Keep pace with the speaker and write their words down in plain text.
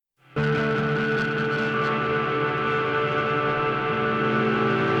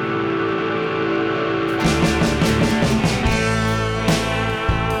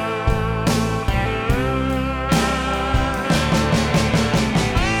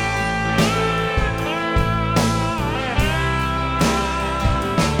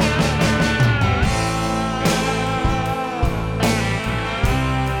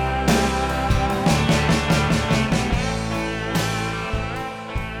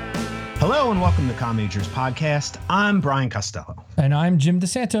Hello and welcome to Com Majors Podcast. I'm Brian Costello. And I'm Jim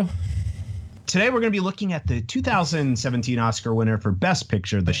DeSanto. Today we're going to be looking at the 2017 Oscar winner for Best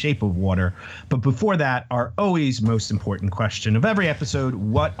Picture, The Shape of Water. But before that, our always most important question of every episode,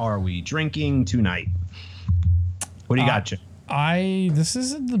 what are we drinking tonight? What do you got, Jim? This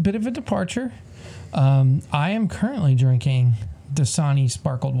is a bit of a departure. I am currently drinking Dasani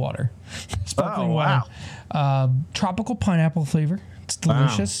sparkled water. Sparkling water. Tropical pineapple flavor. It's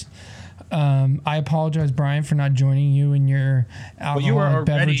delicious. Wow. I apologize, Brian, for not joining you in your alcoholic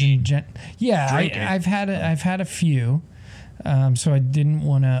beverage. I've had a few, so I didn't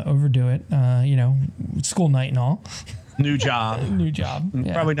want to overdo it. School night and all. New job.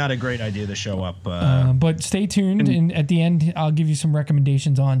 Yeah. Probably not a great idea to show up. But stay tuned, and at the end, I'll give you some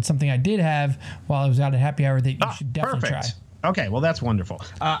recommendations on something I did have while I was out at happy hour that you should definitely try. Okay, well, that's wonderful.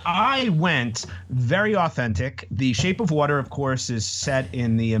 I went very authentic. The Shape of Water, of course, is set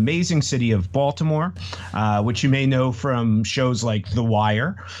in the amazing city of Baltimore, which you may know from shows like The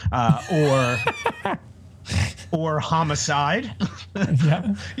Wire or Homicide.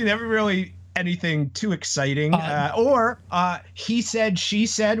 Yeah. You never really anything too exciting. Or He Said, She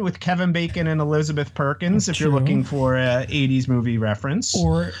Said with Kevin Bacon and Elizabeth Perkins, if you're looking for a 80s movie reference.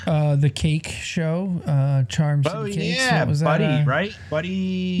 Or the Cake Show, Charm City Cakes. Yeah, Buddy, right?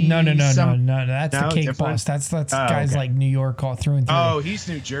 Buddy. No. That's the Cake different? Boss. That's guys like New York all through and through. Oh, he's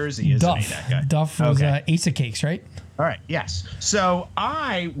New Jersey, isn't he, that guy? Duff was Ace of Cakes, right? All right, yes. So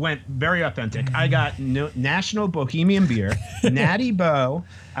I went very authentic. I got National Bohemian Beer, Natty Boh.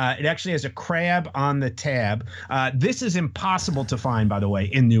 It actually has a crab on the tab. This is impossible to find, by the way,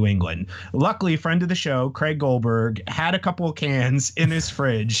 in New England. Luckily, a friend of the show, Craig Goldberg, had a couple of cans in his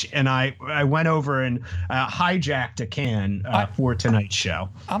fridge, and I went over and hijacked a can for tonight's show.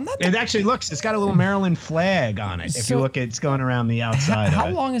 It actually it's got a little Maryland flag on it. If you look, it's going around the outside. How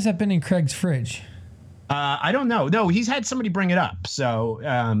long has that been in Craig's fridge? I don't know. No, he's had somebody bring it up. So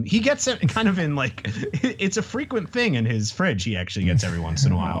he gets it kind of in it's a frequent thing in his fridge. He actually gets every once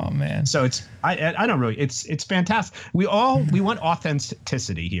in a while. Oh, man. So I don't really, it's fantastic. We want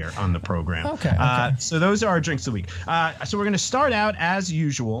authenticity here on the program. Okay. So those are our drinks of the week. So we're going to start out as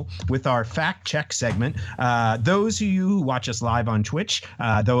usual with our fact check segment. Those of you who watch us live on Twitch,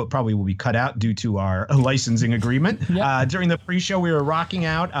 though it probably will be cut out due to our licensing agreement. Yep. During the pre-show, we were rocking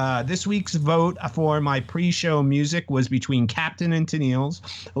out. This week's vote for my pre-show music was between Captain and Tennille's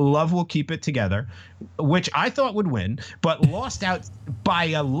Love Will Keep It Together, which I thought would win, but lost out by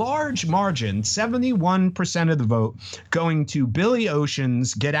a large margin, 71% of the vote, going to Billy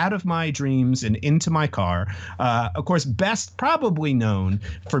Ocean's Get Out of My Dreams and Into My Car. Of course, best probably known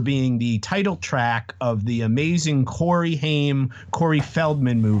for being the title track of the amazing Corey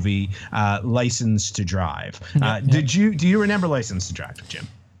Feldman movie, License to Drive. Do you remember License to Drive, Jim?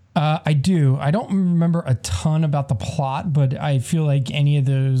 I do. I don't remember a ton about the plot, but I feel like any of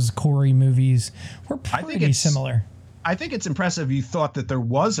those Corey movies were pretty similar. I think it's impressive you thought that there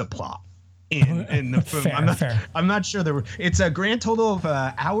was a plot in the film. I'm not sure there were. It's a grand total of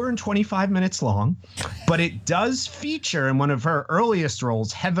an hour and 25 minutes long, but it does feature in one of her earliest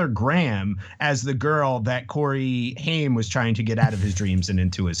roles Heather Graham as the girl that Corey Haim was trying to get out of his dreams and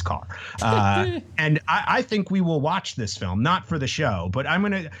into his car. And I think we will watch this film, not for the show, but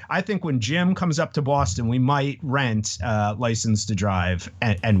I think when Jim comes up to Boston, we might rent License to Drive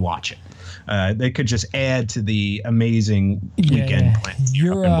and watch it. They could just add to the amazing weekend plans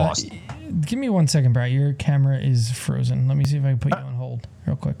here up in Boston. Give me 1 second, Brian. Your camera is frozen. Let me see if I can put you on hold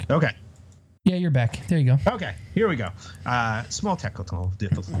real quick. Okay. Yeah, you're back. There you go. Okay, here we go. Small technical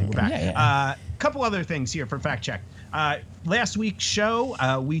difficulty. We're back. Yeah. Couple other things here for fact check. Last week's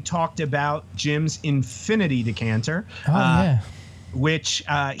show, we talked about Jim's Infinity decanter. Which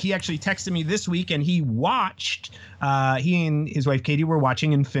he actually texted me this week, and he watched. He and his wife Katie were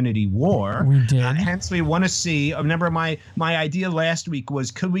watching Infinity War. We did. Hence, we want to see. Remember, my idea last week was,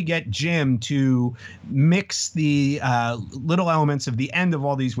 could we get Jim to mix the little elements of the end of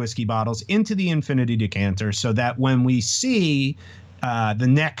all these whiskey bottles into the Infinity decanter, so that when we see the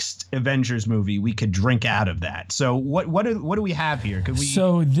next Avengers movie, we could drink out of that. So what do we have here?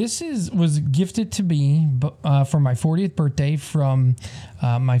 So this was gifted to me for my 40th birthday from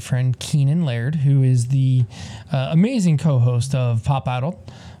my friend Keenan Laird, who is the amazing co-host of Pop Idol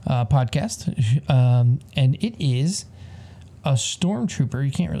podcast, and it is a stormtrooper.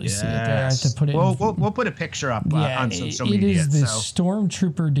 You can't really see it there. I have to put it. We'll put a picture up on social media. It is the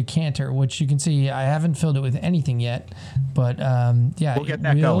stormtrooper decanter, which you can see. I haven't filled it with anything yet, but we'll get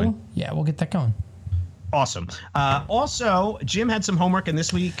that going. Yeah, we'll get that going. Awesome. Also, Jim had some homework, and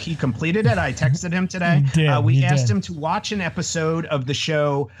this week he completed it. I texted him today. We asked him to watch an episode of the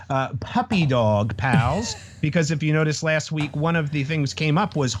show Puppy Dog Pals, because if you noticed last week, one of the things came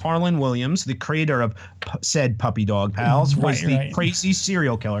up was Harlan Williams, the creator of said Puppy Dog Pals, was the crazy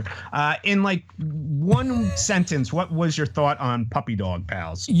serial killer. In like one sentence, what was your thought on Puppy Dog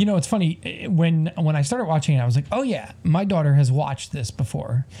Pals? You know, it's funny. When I started watching it, I was like, oh, yeah, my daughter has watched this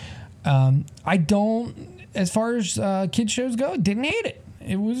before. I don't, as far as kids shows go, didn't hate it.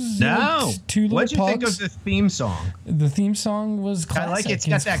 It was two little What'd you think pugs. of the theme song? The theme song was classic. I like it's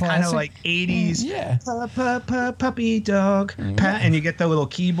got that kind of like 80s puppy dog, and you get the little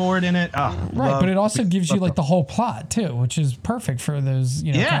keyboard in it. Oh, right, but it also gives you like the whole plot too, which is perfect for those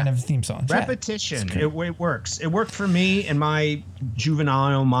kind of theme songs. Repetition, it works. It worked for me in my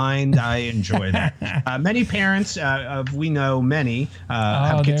juvenile mind. I enjoy that. Many parents, we know many,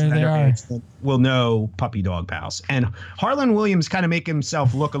 have kids that are age that will know Puppy Dog Pals, and Harlan Williams kind of make himself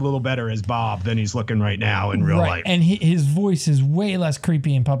look a little better as Bob than he's looking right now in real life. And his voice is way less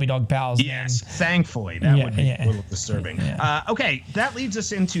creepy in Puppy Dog Pals. Yes, thankfully. That would be a little disturbing. Okay, that leads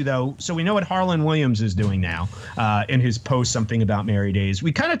us into, though, so we know what Harlan Williams is doing now in his post Something About Mary days.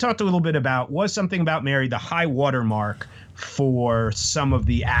 We kind of talked a little bit about, was Something About Mary the high watermark for some of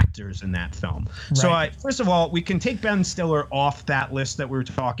the actors in that film? Right. So first of all, we can take Ben Stiller off that list that we were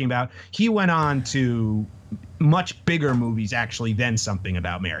talking about. He went on to much bigger movies actually than Something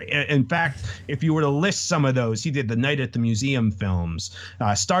About Mary. In fact, if you were to list some of those, he did the Night at the Museum films.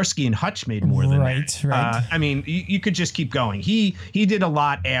 Starsky and Hutch made more than that. Right. I mean, you could just keep going. He did a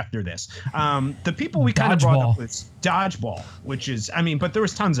lot after this. The people we kind of brought up was Dodgeball, which is, I mean, but there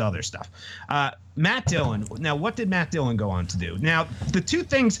was tons of other stuff. Matt Dillon. Now, what did Matt Dillon go on to do? Now, the two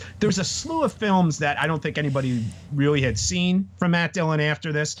things, there's a slew of films that I don't think anybody really had seen from Matt Dillon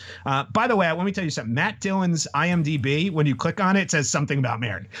after this. By the way, let me tell you something. Matt Dillon's IMDb, when you click on it, it says Something About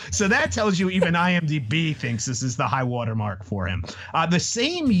Mary. So that tells you even IMDb thinks this is the high watermark for him. The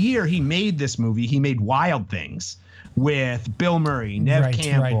same year he made this movie, he made Wild Things with Bill Murray, Nev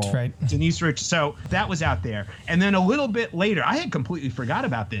Campbell, Denise Richards. So that was out there. And then a little bit later, I had completely forgot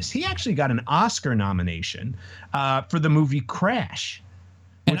about this. He actually got an Oscar nomination for the movie Crash,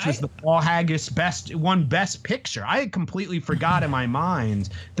 which was the Paul Haggis Best Picture. I had completely forgot in my mind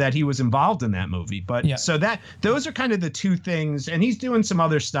that he was involved in that movie. But so those are kind of the two things. And he's doing some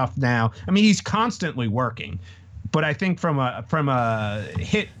other stuff now. I mean, he's constantly working. But I think from a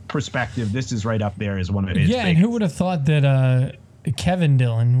hit perspective, this is right up there as one of his. Yeah, and who would have thought that Kevin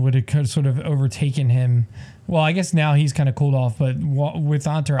Dillon would have sort of overtaken him? Well, I guess now he's kind of cooled off, but with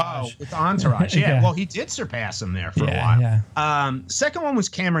Entourage. Oh, with Entourage, yeah. Well, he did surpass him there for a while. Yeah. Second one was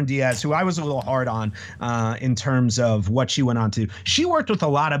Cameron Diaz, who I was a little hard on in terms of what she went on to. She worked with a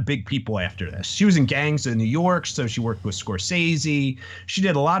lot of big people after this. She was in Gangs of New York, so she worked with Scorsese. She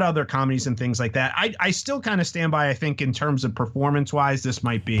did a lot of other comedies and things like that. I still kind of stand by, I think, in terms of performance-wise, this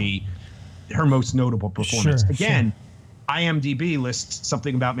might be her most notable performance. Again, IMDb lists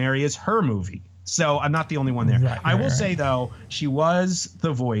Something About Mary as her movie. So I'm not the only one there. I will say, though, she was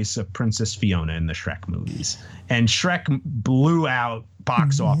the voice of Princess Fiona in the Shrek movies. And Shrek blew out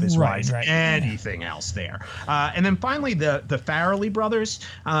box office-wise anything else there. And then finally, the Farrelly brothers.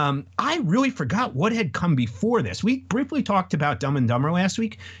 I really forgot what had come before this. We briefly talked about Dumb and Dumber last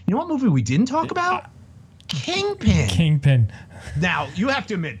week. You know what movie we didn't talk about? Kingpin. Now, you have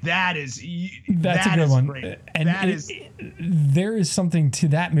to admit, that's a good one. Great. And there is something to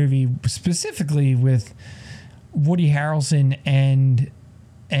that movie, specifically with Woody Harrelson and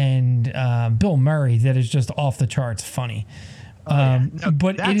Bill Murray, that is just off the charts funny.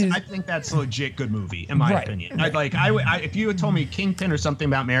 But I think that's a legit good movie, in my opinion. If you had told me Kingpin or Something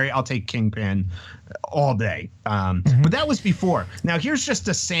About Mary, I'll take Kingpin all day. But that was before. Now, here's just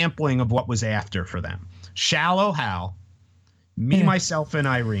a sampling of what was after for them. Shallow Hal, Me, Myself, and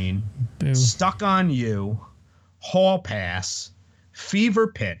Irene, Stuck on You, Hall Pass, Fever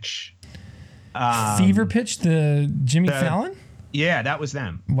Pitch. Fever Pitch, the Jimmy Fallon? Yeah, that was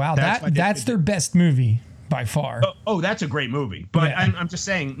them. Wow, that's their best movie by far. Oh, that's a great movie. But I'm just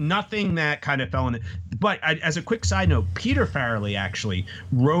saying, nothing that kind of fell in it. But as a quick side note, Peter Farrelly actually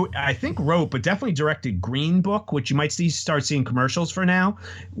wrote, but definitely directed Green Book, which you might start seeing commercials for now,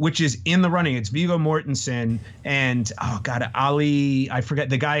 which is in the running. It's Viggo Mortensen and, Ali, I forget,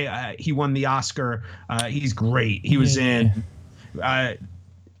 the guy, he won the Oscar. He's great. He was in... might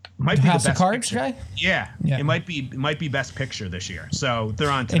be House the best of Cards picture. guy? Yeah. It might be best picture this year. So they're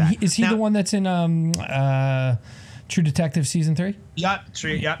on to that. Is he the one that's in True Detective season 3.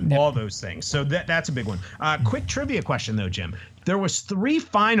 Yeah, all those things. So that's a big one. Quick trivia question though, Jim. There was 3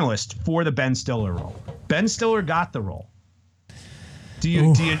 finalists for the Ben Stiller role. Ben Stiller got the role. Do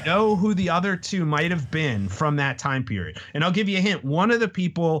you know who the other 2 might have been from that time period? And I'll give you a hint. One of the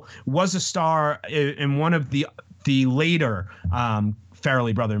people was a star in one of the later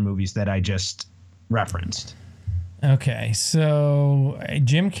Farrelly Brother movies that I just referenced. Okay, so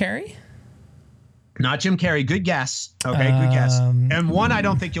Jim Carrey? Not Jim Carrey. Good guess. Okay, good guess. And one I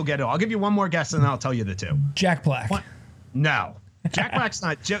don't think you'll get it. I'll give you one more guess and then I'll tell you the 2. Jack Black. What? No. Jack Black's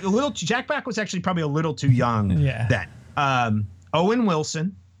not. Jack Black was actually probably a little too young then. Owen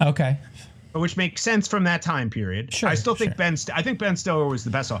Wilson. Okay. Which makes sense from that time period. Sure, I still think I think Ben Stiller was the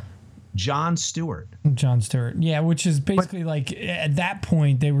best one. Jon Stewart. Yeah, which is basically like at that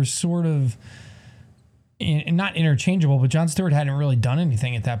point they were sort of not interchangeable, but Jon Stewart hadn't really done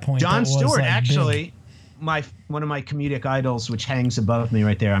anything at that point. Jon Stewart, actually, one of my comedic idols, which hangs above me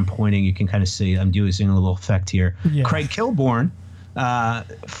right there. I'm pointing. You can kind of see. I'm using a little effect here. Yeah. Craig Kilborn,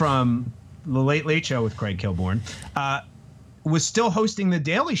 from the Late Late Show with Craig Kilborn, was still hosting the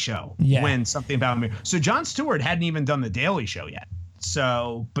Daily Show when Something About Me. So Jon Stewart hadn't even done the Daily Show yet.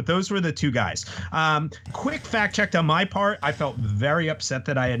 So, but those were the 2 guys. Quick fact check on my part. I felt very upset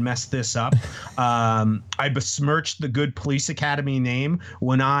that I had messed this up. I besmirched the Good Police Academy name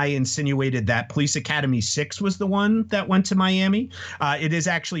when I insinuated that Police Academy 6 was the one that went to Miami. It is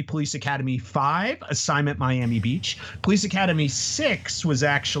actually Police Academy 5, Assignment Miami Beach. Police Academy 6 was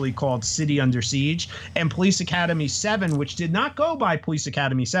actually called City Under Siege. And Police Academy 7, which did not go by Police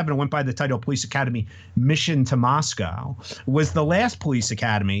Academy 7, it went by the title Police Academy Mission to Moscow, was the last Police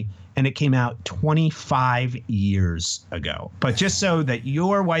Academy, and it came out 25 years ago. But just so that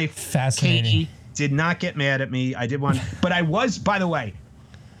your wife, Katie, did not get mad at me, I did one. But I was, by the way,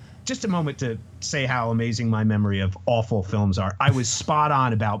 just a moment to say how amazing my memory of awful films are. I was spot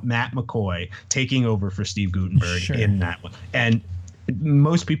on about Matt McCoy taking over for Steve Guttenberg in that one. And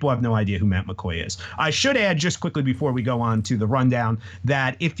most people have no idea who Matt McCoy is. I should add just quickly before we go on to the rundown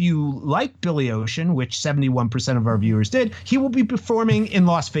that if you like Billy Ocean, which 71% of our viewers did, he will be performing in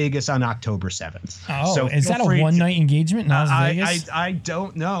Las Vegas on October 7th. Oh, so is that a one-night engagement in Las Vegas? I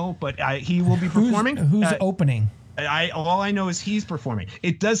don't know, but he will be performing. Who's opening? All I know is he's performing.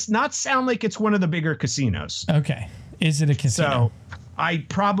 It does not sound like it's one of the bigger casinos. Okay. Is it a casino? So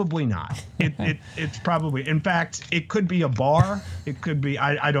probably not. It's probably, in fact, it could be a bar. It could be,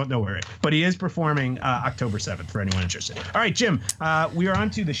 I don't know where but he is performing October 7th for anyone interested. All right, Jim, we are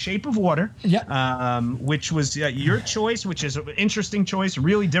on to The Shape of Water, which was your choice, which is an interesting choice,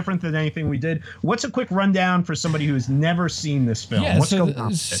 really different than anything we did. What's a quick rundown for somebody who has never seen this film? What's going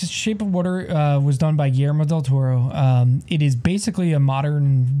on? Shape of Water was done by Guillermo del Toro. It is basically a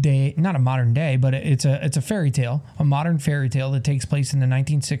modern day, not a modern day, but it's a fairy tale, a modern fairy tale that takes place in the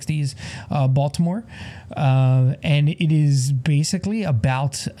 1960s Baltimore, and it is basically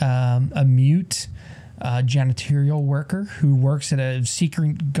about a mute janitorial worker who works at a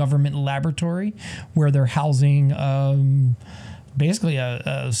secret government laboratory where they're housing basically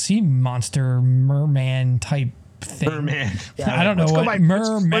a sea monster merman type thing. Merman. Yeah, I don't know what.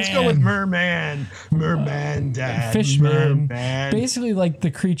 Merman. Let's go with merman. Merman, Dad. Fishman. Merman. Basically like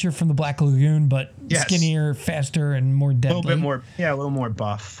the creature from the Black Lagoon, but skinnier, faster, and more deadly. A little more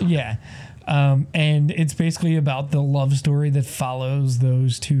buff. Yeah. And it's basically about the love story that follows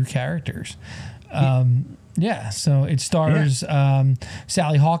those 2 characters. So it stars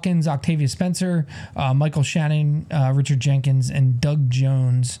Sally Hawkins, Octavia Spencer, Michael Shannon, Richard Jenkins, and Doug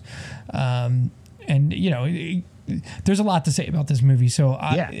Jones. And, you know, there's a lot to say about this movie. So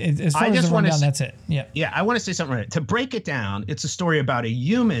as far as the rundown, that's it. Yeah. Yeah, I want to say something right. To break it down, it's a story about a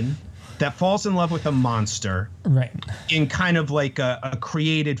human that falls in love with a monster in kind of like a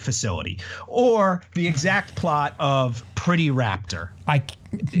created facility, or the exact plot of Pretty Raptor.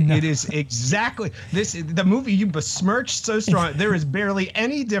 It is exactly this. The movie you besmirched so strong. There is barely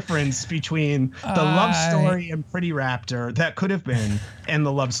any difference between the love story and Pretty Raptor that could have been, and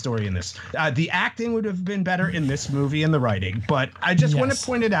the love story in this. The acting would have been better in this movie and the writing, but I just want to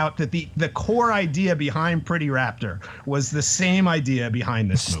point it out that the core idea behind Pretty Raptor was the same idea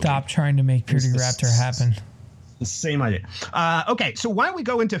behind this movie. Stop trying to make Pretty Raptor happen. The same idea. Okay, so why don't we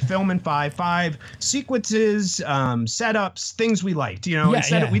go into film in five sequences, setups, things we liked. You know,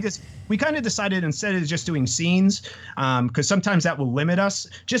 we kind of decided instead of just doing scenes, because sometimes that will limit us.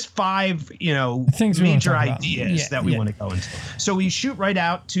 Just 5, things major ideas that we want to go into. So we shoot right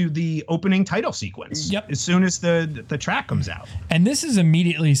out to the opening title sequence. As soon as the track comes out. And this is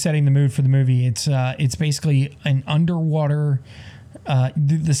immediately setting the mood for the movie. It's basically an underwater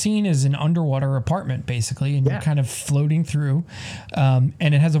The scene is an underwater apartment, basically, and you're kind of floating through. And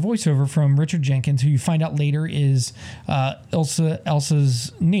it has a voiceover from Richard Jenkins, who you find out later is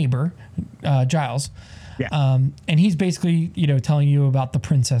Elsa's neighbor, Giles. Yeah. And he's basically, telling you about the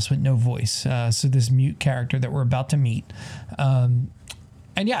princess with no voice. So this mute character that we're about to meet.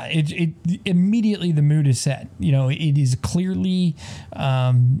 And yeah, it immediately the mood is set. It is clearly,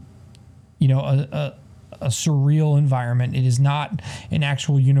 a surreal environment. It is not an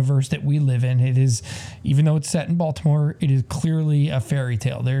actual universe that we live in. It is, even though it's set in Baltimore, it is clearly a fairy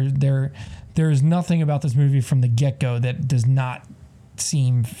tale. There is nothing about this movie from the get-go that does not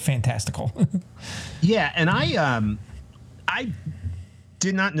seem fantastical. Yeah, and I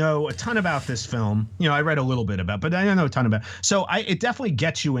did not know a ton about this film. I read a little bit about, but I don't know a ton about. So it definitely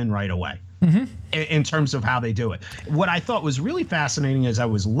gets you in right away in terms of how they do it. What I thought was really fascinating as I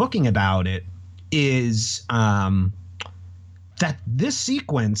was looking about it is that this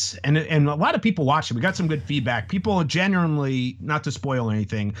sequence, and a lot of people watched it. We got some good feedback. People genuinely, not to spoil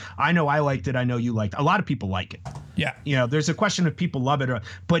anything, I know I liked it. I know you liked it. A lot of people like it. Yeah. There's a question if people love it.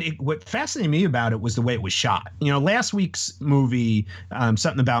 But what fascinated me about it was the way it was shot. Last week's movie,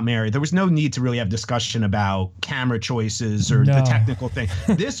 Something About Mary, there was no need to really have discussion about camera choices or the technical thing.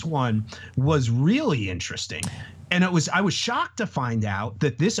 This one was really interesting. And I was shocked to find out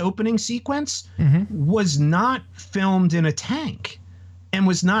that this opening sequence was not filmed in a tank and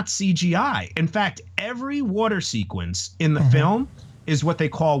was not CGI. In fact, every water sequence in the film is what they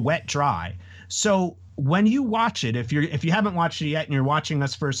call wet dry. So when you watch it, if you haven't watched it yet and you're watching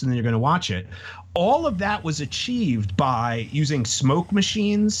us first and then you're going to watch it, all of that was achieved by using smoke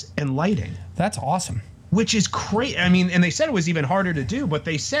machines and lighting. That's awesome. Which is crazy. I mean, and they said it was even harder to do, but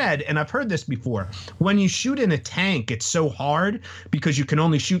they said, and I've heard this before, when you shoot in a tank, it's so hard because you can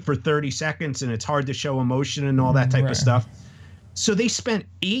only shoot for 30 seconds and it's hard to show emotion and all that type of stuff. So they spent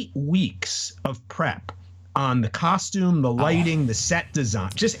 8 weeks of prep on the costume, the lighting, the set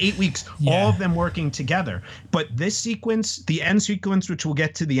design, just 8 weeks, all of them working together. But this sequence, the end sequence, which we'll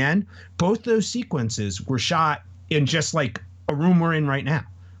get to the end, both those sequences were shot in just like a room we're in right now.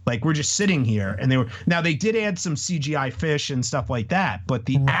 Like we're just sitting here, and they did add some CGI fish and stuff like that, but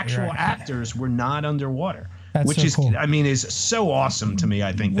the actual actors were not underwater, which is cool. I mean, is so awesome to me.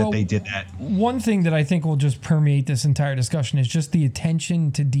 I think that they did that. One thing that I think will just permeate this entire discussion is just the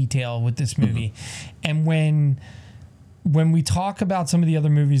attention to detail with this movie, and when we talk about some of the other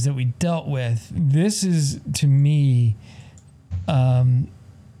movies that we dealt with, this is to me.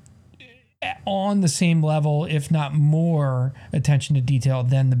 On the same level, if not more, attention to detail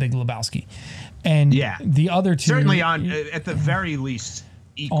than The Big Lebowski, and the other two certainly at the very least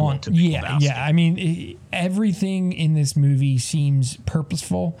equal to Big Lebowski. Yeah. I mean, everything in this movie seems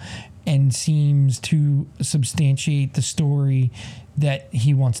purposeful and seems to substantiate the story that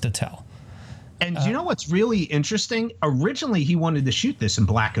he wants to tell. And do you know what's really interesting? Originally, he wanted to shoot this in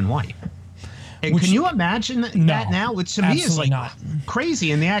black and white. And can you imagine that now? Which to me is like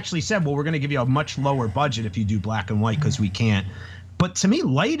crazy. And they actually said, well, we're going to give you a much lower budget if you do black and white because we can't. But to me,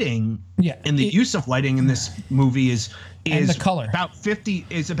 lighting and the use of lighting in this movie is the color about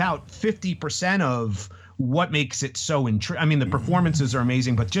 50% of what makes it so I mean, the performances are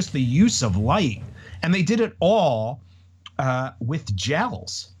amazing, but just the use of light. And they did it all with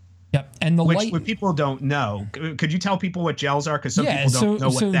gels. Yep, and the light. What people don't know, could you tell people what gels are? Because some people don't know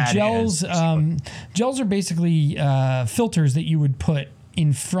what that is. Gels are basically filters that you would put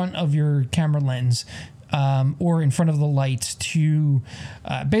in front of your camera lens or in front of the lights to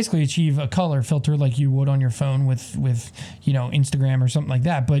basically achieve a color filter like you would on your phone with Instagram or something like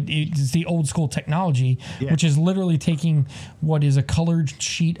that. But it's the old school technology, which is literally taking what is a colored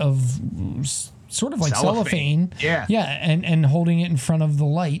sheet of sort of like cellophane. And holding it in front of the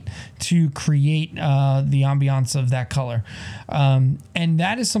light to create the ambiance of that color. And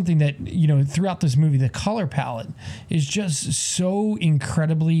that is something that, throughout this movie, the color palette is just so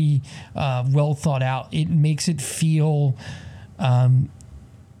incredibly well thought out. It makes it feel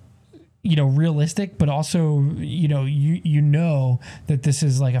realistic, but also, you know that this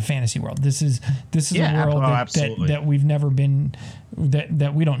is like a fantasy world. This is a world that we've never been,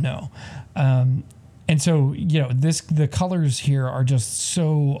 that we don't know. And so, the colors here are just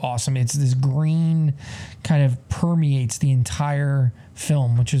so awesome. It's this green kind of permeates the entire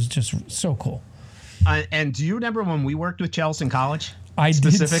film, which is just so cool. And do you remember when we worked with Chels in college? I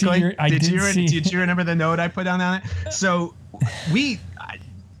specifically. Did you remember the note I put down on it? So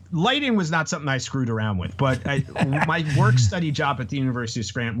lighting was not something I screwed around with, but my work study job at the University of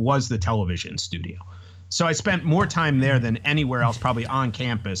Scranton was the television studio. So I spent more time there than anywhere else, probably on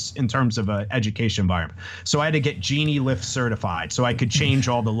campus, in terms of an education environment. So I had to get Genie Lift certified so I could change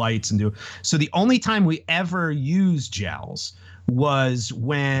all the lights and do. So the only time we ever used gels was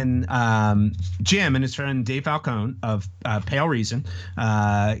when Jim and his friend Dave Falcone of Pale Reason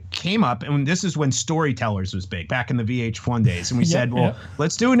came up, and this is when Storytellers was big back in the VH1 days, and we said, well,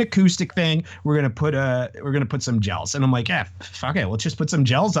 let's do an acoustic thing. We're gonna put some gels, and I'm like, yeah, fuck it, let's just put some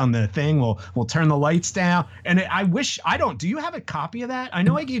gels on the thing. We'll turn the lights down. And do you have a copy of that? I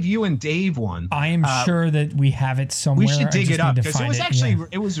know I gave you and Dave one. I am sure that we have it somewhere. We should dig it up because it was actually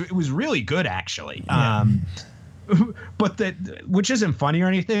it was really good actually. Yeah. But which isn't funny or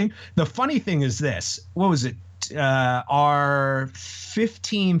anything. The funny thing is this. What was it? Our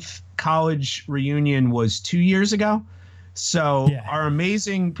 15th college reunion was 2 years ago. So our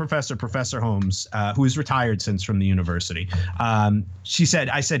amazing Professor Holmes, who is retired since from the university, I said,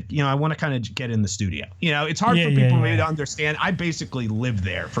 I want to kind of get in the studio. It's hard for people maybe to understand. I basically lived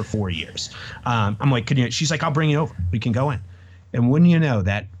there for 4 years. I'm like, she's like, I'll bring you over. We can go in. And wouldn't you know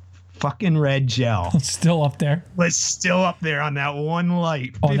that fucking red gel still up there was still up there on that one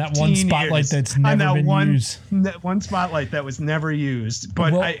light on that one spotlight that's never been used. That one spotlight that was never used.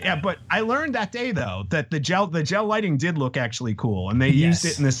 But I learned that day though that the gel lighting did look actually cool, and they used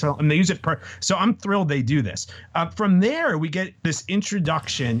it in this film, and they use it so I'm thrilled they do this. From there we get this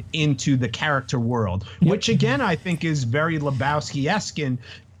introduction into the character world, which again I think is very Lebowski-esque, and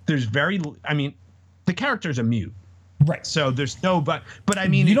the character's a mute. Right. So there's no, but I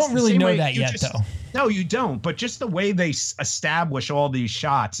mean, you don't really know that yet, though. No, you don't. But just the way they establish all these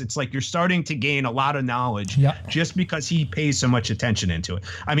shots, it's like you're starting to gain a lot of knowledge just because he pays so much attention into it.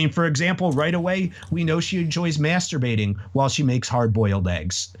 I mean, for example, right away, we know she enjoys masturbating while she makes hard-boiled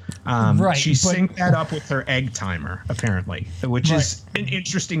eggs. She synced that up with her egg timer, apparently, which is an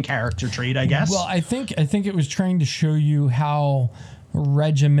interesting character trait, I guess. Well, I think it was trying to show you how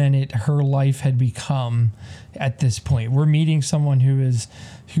regimented her life had become at this point. We're meeting someone who is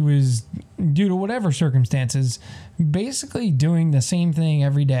due to whatever circumstances basically doing the same thing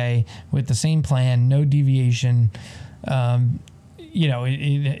every day with the same plan, no deviation.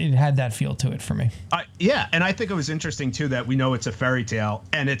 It had that feel to it for me. And I think it was interesting too that we know it's a fairy tale,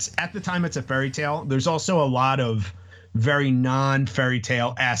 and it's at the time it's a fairy tale. There's also a lot of very non-fairy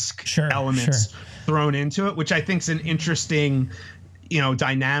tale-esque elements thrown into it, which I think is an interesting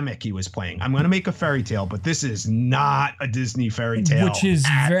dynamic he was playing. I'm going to make a fairy tale, but this is not a Disney fairy tale. Which is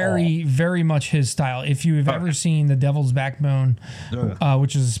very, very much his style. If you have ever seen The Devil's Backbone,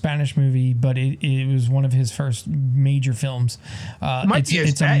 which is a Spanish movie, but it was one of his first major films. It might be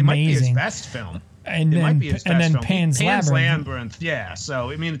his best film. And then Pan's Labyrinth. Yeah. So,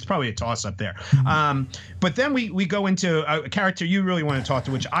 I mean, it's probably a toss up there. But then we go into a character you really want to talk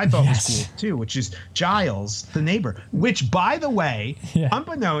to, which I thought was cool too, which is Giles, the neighbor, which, by the way,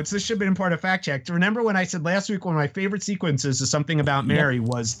 unbeknownst, this should have been part of Fact Check. Remember when I said last week one of my favorite sequences of Something About Mary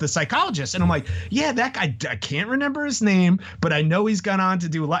was the psychologist? And I'm like, yeah, that guy, I can't remember his name, but I know he's gone on to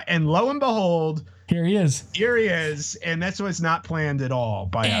do, and lo and behold, Here he is, and that's what's not planned at all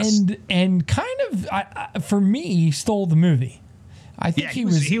by us. And kind of, for me, he stole the movie. I think he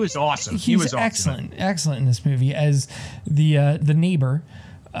was awesome. He was excellent in this movie as the neighbor.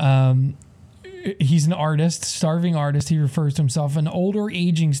 He's an artist, starving artist. He refers to himself an older,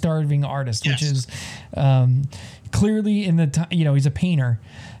 aging, starving artist, which is clearly in the time. He's a painter.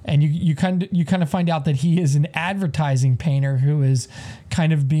 And you kind of find out that he is an advertising painter who is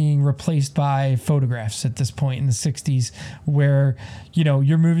kind of being replaced by photographs at this point in the 60s, where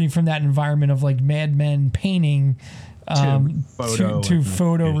you're moving from that environment of like Mad Men painting to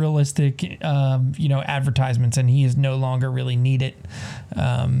photorealistic advertisements, and he is no longer really needed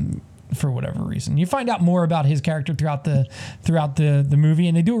for whatever reason. You find out more about his character throughout the movie,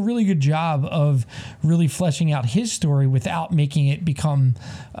 and they do a really good job of really fleshing out his story without making it become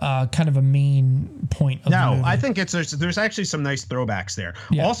kind of a main point of the movie. I think there's actually some nice throwbacks there.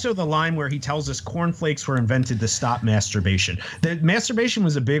 Yeah. Also, the line where he tells us cornflakes were invented to stop masturbation. The masturbation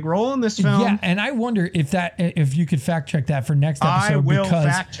was a big role in this film. Yeah, and I wonder if you could fact check that for next episode. I will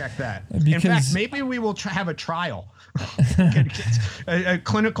fact check that. In fact, maybe we will have a trial. a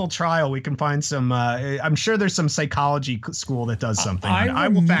clinical trial. We can find some I'm sure there's some psychology school that does something. I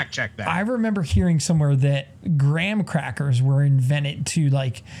will fact check that. I remember hearing somewhere that graham crackers were invented to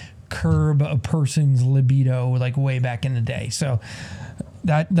like curb a person's libido like way back in the day. So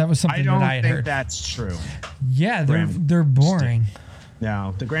that was something that I had heard. I don't think that's true. Yeah, they're boring.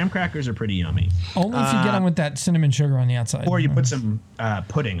 No, the graham crackers are pretty yummy. Only if you get them with that cinnamon sugar on the outside. Or you put some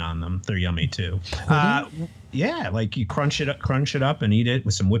pudding on them. They're yummy too. Yeah, like you crunch it up and eat it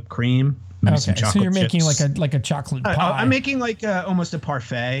with some whipped cream. maybe some Okay, chocolate so you're making chips. like a chocolate pie. I'm making like almost a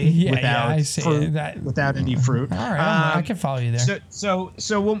parfait yeah, I see without any fruit. All right, I can follow you there. So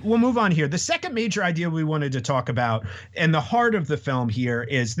we'll move on here. The second major idea we wanted to talk about, and the heart of the film here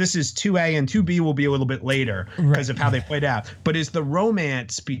is this is 2A and 2B will be a little bit later because of how they played out, but is the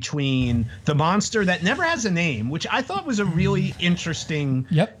romance between the monster that never has a name, which I thought was a really interesting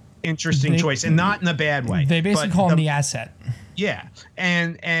choice, and not in a bad way. They basically call him the asset. Yeah,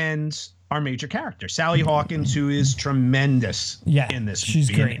 and our major character, Sally Hawkins, who is tremendous in this movie.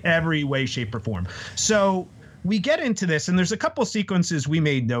 She's great in every way, shape, or form. So we get into this, and there's a couple sequences we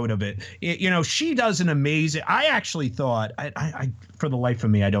made note of it. She does an amazing. I actually thought, I for the life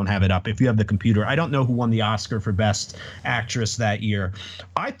of me, I don't have it up. If you have the computer, I don't know who won the Oscar for Best Actress that year.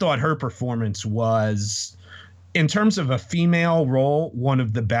 I thought her performance was, in terms of a female role, one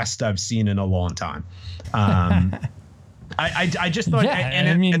of the best I've seen in a long time. I just thought,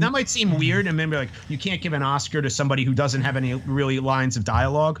 and that might seem weird, and maybe like you can't give an Oscar to somebody who doesn't have any really lines of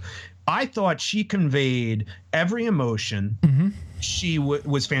dialogue. I thought she conveyed every emotion. Mm-hmm. She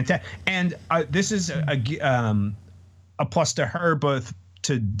was fantastic, and this is a plus to her, both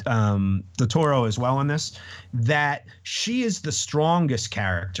to the Toro as well in this, that she is the strongest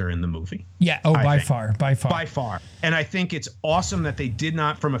character in the movie. Yeah. Oh, by far. And I think it's awesome that they did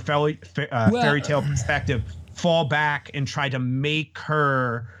not, from a fairy tale perspective, fall back and try to make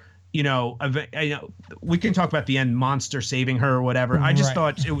her, we can talk about the end, monster saving her or whatever. I just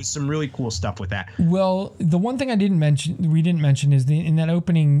thought it was some really cool stuff with that. Well, the one thing we didn't mention is in that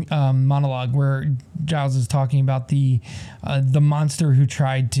opening monologue where Giles is talking about the monster who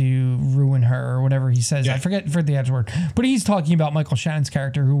tried to ruin her or whatever he says. Yeah. I forget the actual word, but he's talking about Michael Shannon's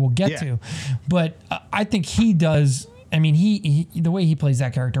character, who we'll get to. But I think he does. I mean, he the way he plays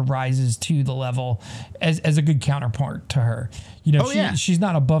that character rises to the level as a good counterpart to her. She's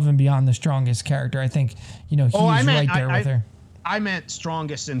not above and beyond the strongest character. I think, he's right there with her. I meant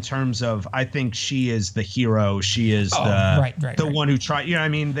strongest in terms of, I think she is the hero. She is the one who tried. You know what I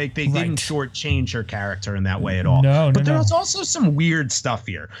mean? They didn't shortchange her character in that way at all. But there's also some weird stuff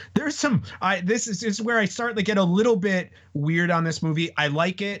here. There's some. This is where I start to get a little bit weird on this movie. I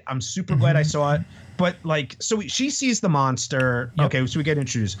like it. I'm super glad I saw it. But so she sees the monster. Yep. Okay, so we get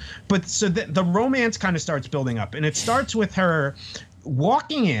introduced. But so the romance kind of starts building up, and it starts with her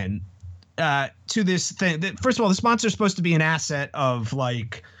walking in to this thing. First of all, this monster is supposed to be an asset of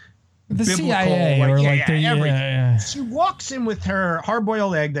the CIA or everything. Yeah. She walks in with her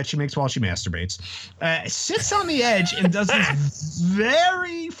hard-boiled egg that she makes while she masturbates, sits on the edge and does this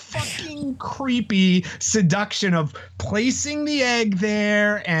very fucking creepy seduction of placing the egg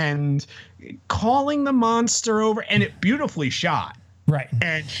there and calling the monster over, and it beautifully shot. Right.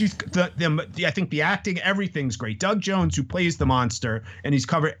 And she's I think the acting, everything's great. Doug Jones, who plays the monster, and he's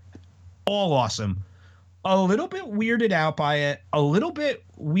covered, all awesome. A little bit weirded out by it,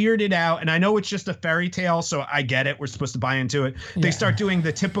 and I know it's just a fairy tale, so I get it. We're supposed to buy into it. Yeah. They start doing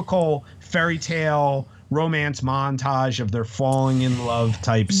the typical fairy tale romance montage of their falling in love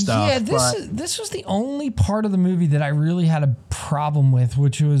type stuff. Yeah, this was the only part of the movie that I really had a problem with,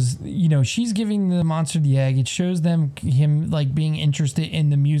 which was, she's giving the monster the egg. It shows him being interested in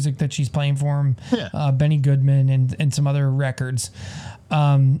the music that she's playing for him, Benny Goodman and some other records.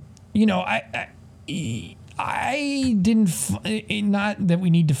 I didn't, not that we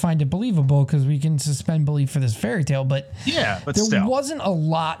need to find it believable because we can suspend belief for this fairy tale, but there wasn't a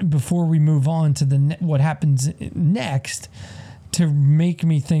lot before we move on to what happens next to make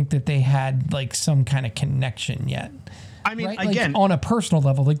me think that they had some kind of connection yet. I mean, again, on a personal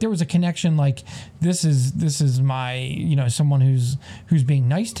level, there was a connection. This is my, someone who's being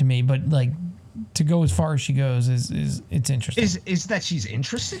nice to me, but to go as far as she goes is it's interesting. Is that she's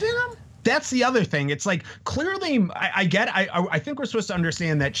interested in him? That's the other thing. It's clearly, I get it. I think we're supposed to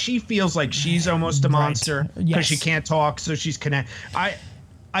understand that she feels like she's almost a monster because she can't talk, so she's connected.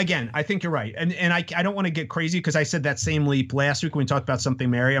 I think you're right. And I don't want to get crazy because I said that same leap last week when we talked about Something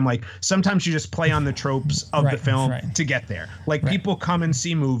Mary. I'm sometimes you just play on the tropes of the film to get there. People come and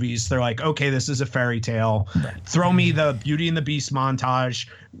see movies. They're okay, this is a fairy tale. Right. Throw me the Beauty and the Beast montage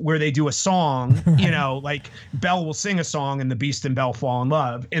where they do a song, Belle will sing a song and the Beast and Belle fall in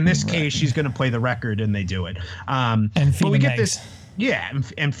love. In this case, she's going to play the record and they do it. And feed them eggs.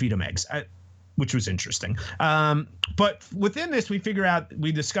 And feed them eggs. Which was interesting. But within this, we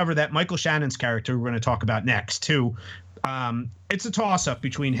discover that Michael Shannon's character, we're going to talk about next, who it's a toss-up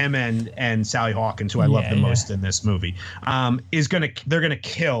between him and Sally Hawkins, who I love the most in this movie. They're gonna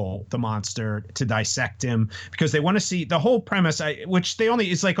kill the monster to dissect him because they want to see the whole premise, which they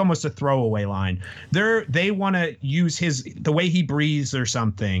only is like almost a throwaway line. They want to use the way he breathes or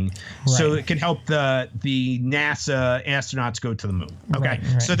something, so it can help the NASA astronauts go to the moon. Okay,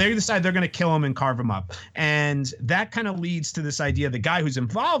 so they decide they're gonna kill him and carve him up, and that kind of leads to this idea. The guy who's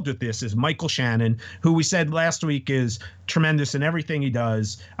involved with this is Michael Shannon, who we said last week is tremendous in everything he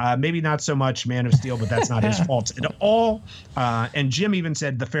does. Maybe not so much Man of Steel, but that's not his fault at all. And Jim even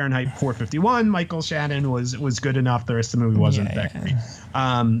said the Fahrenheit 451, Michael Shannon was good enough. The rest of the movie wasn't that great.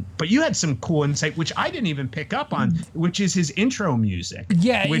 But you had some cool insight, which I didn't even pick up on, which is his intro music.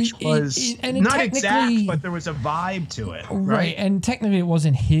 Yeah, which was not exact, but there was a vibe to it. Right. And technically it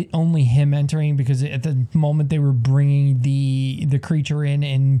wasn't only him entering, because at the moment they were bringing the creature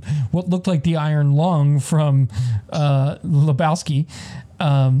in what looked like the Iron Lung from Lebowski.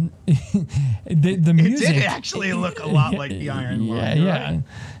 The music, it did actually look a lot like the Iron Lung.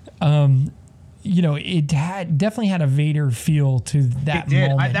 Right? It definitely had a Vader feel to that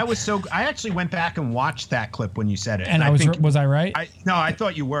moment. That was so. I actually went back and watched that clip when you said it. And was I right? No, I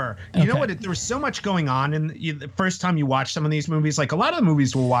thought you were. You know what? There was so much going on, and the first time you watch some of these movies, like a lot of the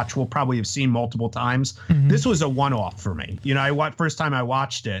movies we'll probably have seen multiple times. Mm-hmm. This was a one-off for me. First time I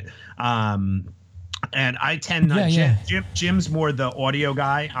watched it. And I tend not. Jim's more the audio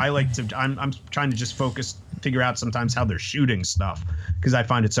guy. I like to. I'm trying to just figure out sometimes how they're shooting stuff, because I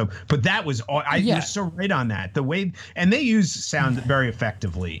find it so. But that was you're so right on that. The way, and they use sound very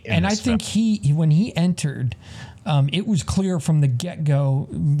effectively. And I think when he entered, it was clear from the get-go,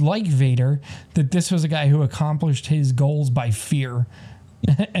 like Vader, that this was a guy who accomplished his goals by fear,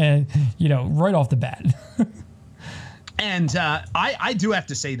 and right off the bat. And I do have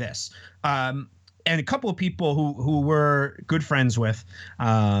to say this. And a couple of people who were good friends with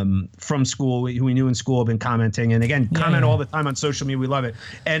from school, who we knew in school, have been commenting. And again, comment all the time on social media. We love it.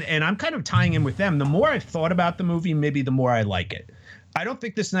 And I'm kind of tying in with them. The more I've thought about the movie, maybe the more I like it. I don't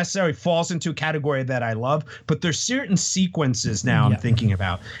think this necessarily falls into a category that I love, but there's certain sequences now I'm thinking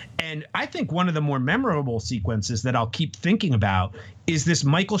about. And I think one of the more memorable sequences that I'll keep thinking about is this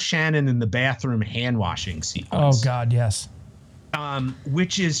Michael Shannon in the bathroom hand washing sequence. Oh, God, yes.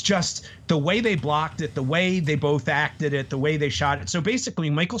 Which is just the way they blocked it, the way they both acted it, the way they shot it. So basically,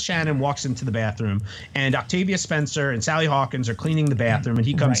 Michael Shannon walks into the bathroom, and Octavia Spencer and Sally Hawkins are cleaning the bathroom, and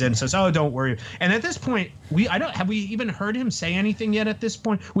he comes in and says, "Oh, don't worry." And at this point, have we even heard him say anything yet? At this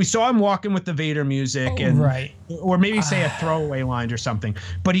point, we saw him walking with the Vader music, or maybe say a throwaway line or something.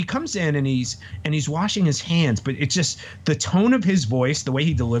 But he comes in and he's washing his hands. But it's just the tone of his voice, the way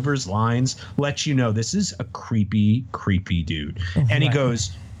he delivers lines, lets you know this is a creepy dude. And he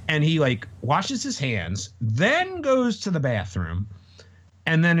goes. And he washes his hands, then goes to the bathroom,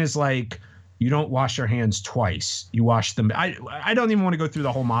 and then is like, "You don't wash your hands twice. You wash them." I don't even want to go through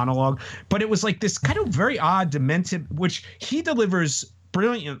the whole monologue, but it was like this kind of very odd, demented, which he delivers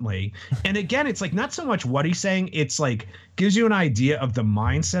brilliantly. And again, it's like not so much what he's saying, it's like gives you an idea of the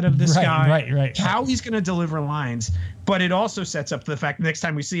mindset of this guy, how he's going to deliver lines. But it also sets up the fact next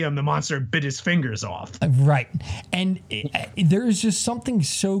time we see him, the monster bit his fingers off. Right. And there is just something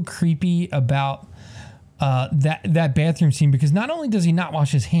so creepy about that bathroom scene, because not only does he not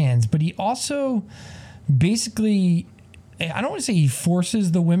wash his hands, but he also basically, I don't want to say he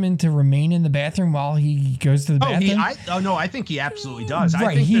forces the women to remain in the bathroom while he goes to the bathroom. I think he absolutely does. Right.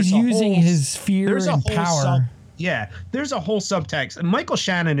 I think he's using his fear and power. There's a whole subtext. And Michael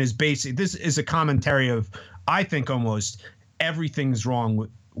Shannon is this is a commentary of, I think, almost everything's wrong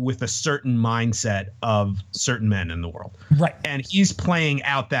with a certain mindset of certain men in the world. Right. And he's playing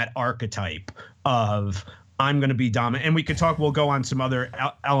out that archetype of, I'm going to be dominant. And we'll go on some other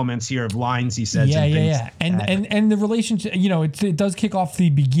elements here of lines he says. And the relationship, it does kick off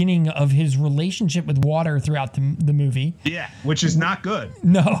the beginning of his relationship with water throughout the movie. Yeah, which is not good.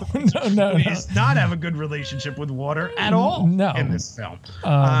 No. He does not have a good relationship with water at all in this film.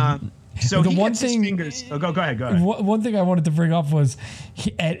 So the one thing, fingers. Oh, go ahead. One thing I wanted to bring up was,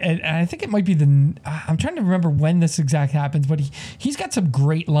 and I think it might be I'm trying to remember when this exact happens, but he's got some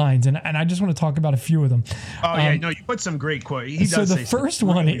great lines, and I just want to talk about a few of them. Oh you put some great quotes. So the first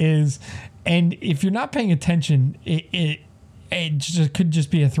one is, and if you're not paying attention, it could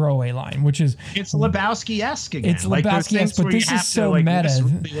just be a throwaway line, which is, it's Lebowski-esque again. It's Lebowski-esque, but this is so meta.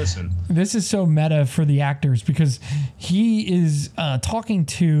 Listen. This is so meta for the actors, because he is talking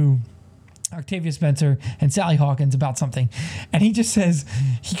to Octavia Spencer and Sally Hawkins about something, and he just says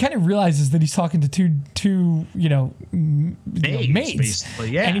he kind of realizes that he's talking to two maids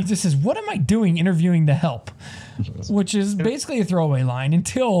basically, yeah. And he just says, "What am I doing interviewing the help?" Which is basically a throwaway line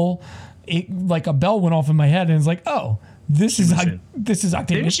until like a bell went off in my head and it's like, oh. This is Octavia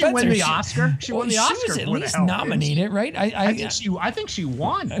Didn't she Spencer. win the Oscar? She won the Oscar. She was at least nominated, right? I think she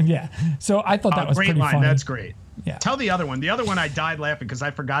won. Yeah. So I thought that was great pretty line. funny. That's great. Yeah. Tell the other one. The other one, I died laughing because I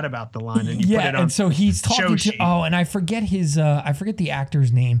forgot about the line. And you put it on and so he's talking Shoshi. and I forget I forget the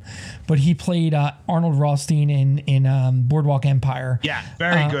actor's name, but he played Arnold Rothstein in Boardwalk Empire. Yeah,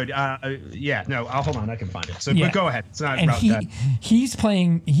 very good. No, I'll hold on. I can find it. So but go ahead. It's not about that.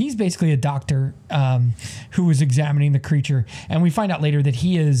 He's basically a doctor who is examining the creature, and we find out later that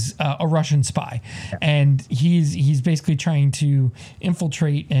he is a Russian spy, and he's basically trying to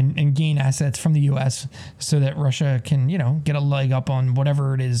infiltrate and gain assets from the U.S. so that Russia can, get a leg up on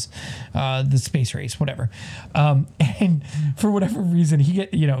whatever it is, the space race, whatever. And for whatever reason,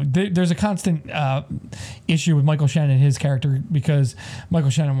 there's a constant issue with Michael Shannon and his character because Michael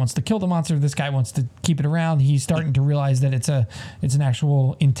Shannon wants to kill the monster. This guy wants to keep it around. He's starting to realize that it's an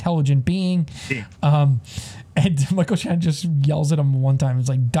actual intelligent being. Yeah. And Michael Shannon just yells at him one time. It's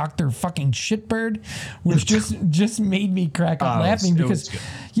like Dr. fucking Shitbird, which just made me crack up laughing because,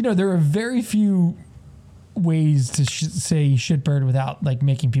 there are very few ways to say shitbird without like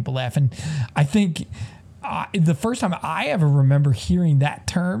making people laugh. And I think the first time I ever remember hearing that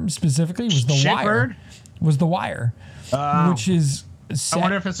term specifically was The Wire, which is set, I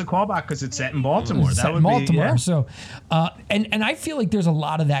wonder if it's a callback because it's set in Baltimore. That would be Baltimore. Yeah. So, and I feel like there's a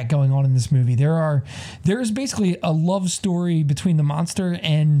lot of that going on in this movie. There's basically a love story between the monster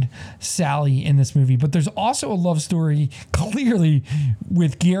and Sally in this movie, but there's also a love story clearly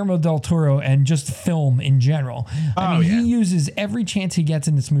with Guillermo del Toro and just film in general. He uses every chance he gets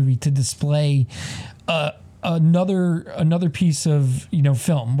in this movie to display another piece of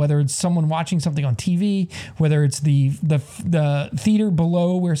film, whether it's someone watching something on TV, whether it's the theater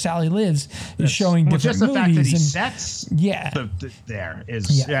below where Sally lives is showing different just the movies fact that he and sets there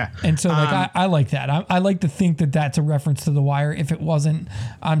is and so I like that. I like to think that that's a reference to The Wire. If it wasn't,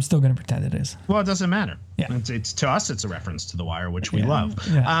 I'm still going to pretend it is. Well, it doesn't matter. Yeah. It's to us, it's a reference to The Wire, which we love.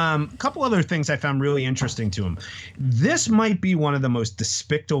 Yeah. A couple other things I found really interesting to him. This might be one of the most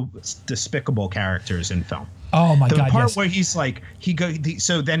despicable characters in film. Oh my God! The part where he's like,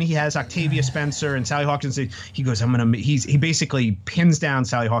 so then he has Octavia Spencer and Sally Hawkins. He goes, he basically pins down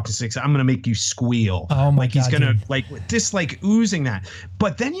Sally Hawkins and says, I'm gonna make you squeal. Oh my God! He's gonna oozing that.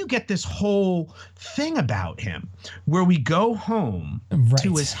 But then you get this whole thing about him where we go home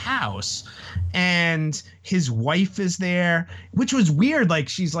to his house and his wife is there, which was weird. Like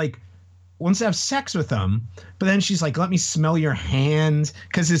she's like, wants to have sex with him, but then she's like, let me smell your hand,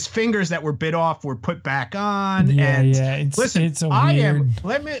 because his fingers that were bit off were put back on. Listen,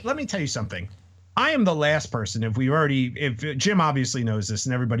 let me tell you something. I am the last person, if Jim obviously knows this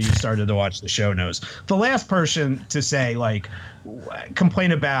and everybody who started to watch the show knows, the last person to say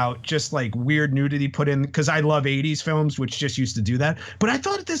complain about just like weird nudity put in, because I love 80s films which just used to do that, but I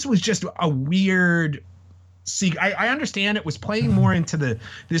thought this was just a weird. See, I understand it was playing more into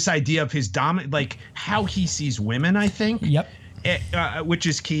this idea of his dominant, like how he sees women, I think. Yep. Which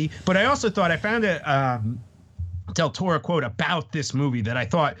is key. But I also thought I found a Del Toro quote about this movie that I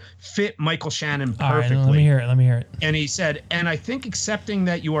thought fit Michael Shannon perfectly. All right, let me hear it. And he said, and I think accepting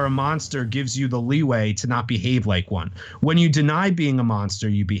that you are a monster gives you the leeway to not behave like one. When you deny being a monster,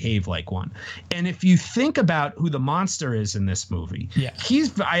 you behave like one. And if you think about who the monster is in this movie,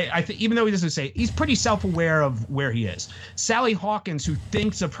 I think, even though he doesn't say it, he's pretty self-aware of where he is. Sally Hawkins, who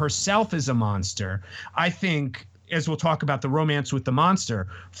thinks of herself as a monster, I think, as we'll talk about the romance with the monster,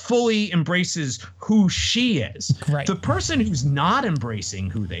 fully embraces who she is. Right. The person who's not embracing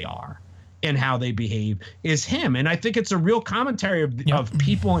who they are and how they behave is him. And I think it's a real commentary of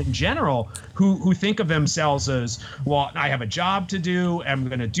people in general who think of themselves as, well, I have a job to do. I'm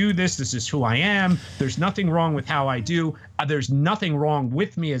going to do this. This is who I am. There's nothing wrong with how I do. There's nothing wrong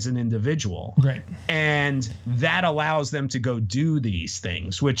with me as an individual. Right. And that allows them to go do these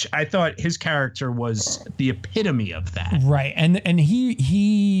things, which I thought his character was the epitome of that. Right. And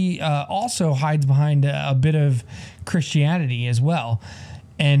he also hides behind a bit of Christianity as well.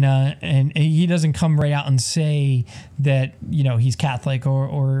 And he doesn't come right out and say that, he's Catholic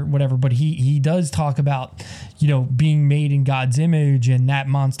or whatever, but he does talk about, being made in God's image, and that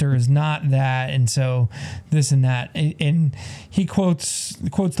monster is not that. And so this and that, and he quotes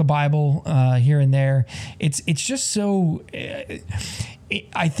the Bible here and there. It's just so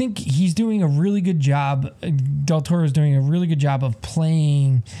I think he's doing a really good job. Del Toro is doing a really good job of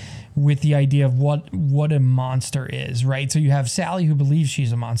playing with the idea of what a monster is, right? So you have Sally, who believes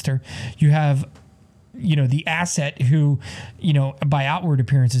she's a monster. You have, the asset who, by outward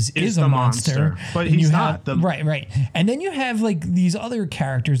appearances is a monster. But he's not. Right. And then you have like these other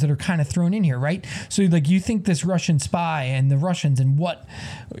characters that are kind of thrown in here, right? So like you think this Russian spy and the Russians and what,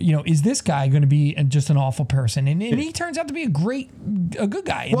 is this guy going to be just an awful person? And he turns out to be a good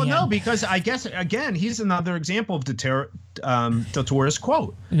guy. Well, no, because I guess, again, he's another example of Del Toro's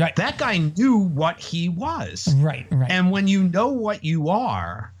quote. Right. That guy knew what he was. Right. And when you know what you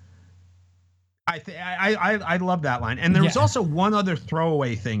are, I love that line. And there was also one other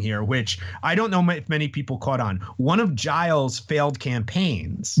throwaway thing here, which I don't know if many people caught on. One of Giles' failed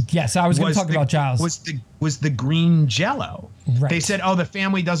campaigns. Yes, I was going to talk about Giles. Was the green Jello. Right. They said, the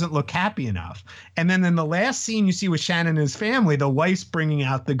family doesn't look happy enough. And then in the last scene you see with Shannon and his family, the wife's bringing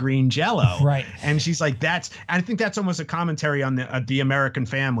out the green Jello. Right. And she's like, I think that's almost a commentary on the American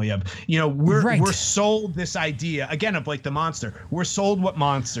family of, we're sold this idea, again, of like the monster. We're sold what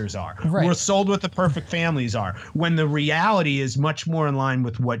monsters are. Right. We're sold what the perfect families are, when the reality is much more in line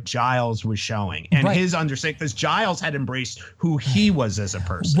with what Giles was showing and his understanding, because Giles had embraced who he was as a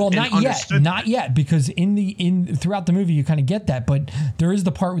person. Well, not yet, because throughout the movie you kind of get that, but there is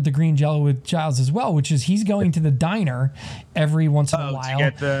the part with the green Jello with Giles as well, which is he's going to the diner every once in a while to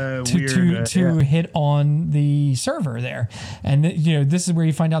get the to hit on the server there, and this is where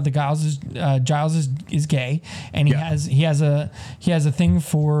you find out that Giles is gay, and he has a thing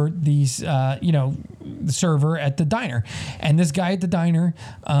for these the server at the diner, and this guy at the diner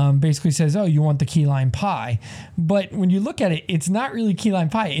basically says, "Oh, you want the key lime pie?" But when you look at it, it's not really key lime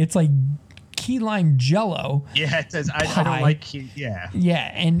pie. It's like key lime Jello. Yeah, it says I don't like key. Yeah.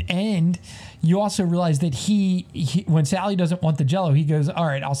 Yeah, and you also realize that he when Sally doesn't want the Jello, he goes, "All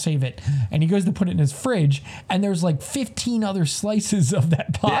right, I'll save it," and he goes to put it in his fridge, and there's like 15 other slices of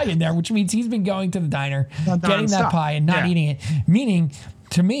that pie in there, which means he's been going to the diner, getting that pie and not eating it. Meaning,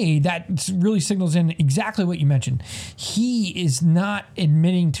 to me, that really signals in exactly what you mentioned. He is not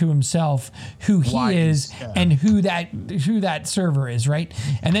admitting to himself who he is and who that server is, right?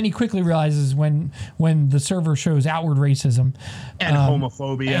 And then he quickly realizes when the server shows outward racism and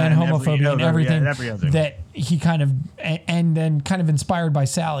homophobia and everything every other. That he kind of, and then kind of inspired by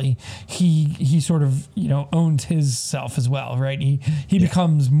Sally, he sort of owns his self as well, right? He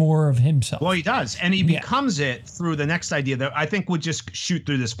becomes more of himself. Well, he does, and he becomes it through the next idea that I think would just shoot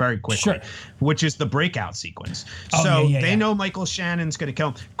through this very quickly, which is the breakout sequence. They know Michael Shannon's going to kill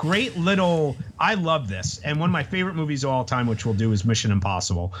him. Great little, I love this, and one of my favorite movies of all time, which we'll do, is Mission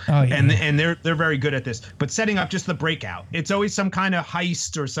Impossible. And they're very good at this, but setting up just the breakout. It's always some kind of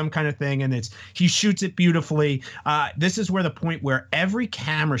heist or some kind of thing, and he shoots it beautifully. This is where the point where every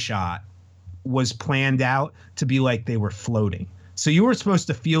camera shot was planned out to be like they were floating. So you were supposed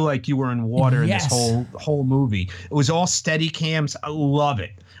to feel like you were in water in this whole movie. It was all steady cams. I love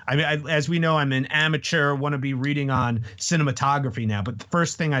it. I mean, as we know, I'm an amateur, want to be reading on cinematography now. But the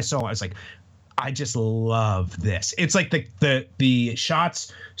first thing I saw, I was like, I just love this. It's like the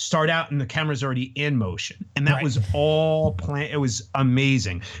shots start out and the camera's already in motion, and that was all planned. It was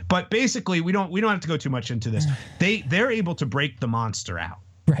amazing. But basically, we don't have to go too much into this. They're able to break the monster out.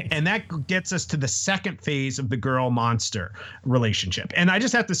 Right. And that gets us to the second phase of the girl monster relationship. And I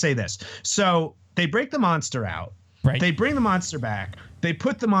just have to say this. So they break the monster out. Right. They bring the monster back. They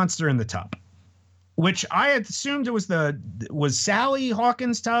put the monster in the tub, which I had assumed it was Sally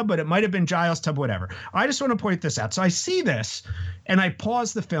Hawkins' tub, but it might have been Giles' tub, whatever. I just want to point this out. So I see this, and I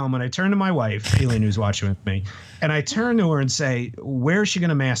pause the film, and I turn to my wife, Aileen, who's watching with me, and I turn to her and say, "Where's she going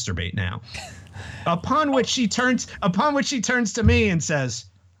to masturbate now?" Upon which she turns to me and says,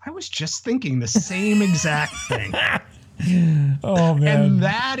 "I was just thinking the same exact thing." Oh, man. And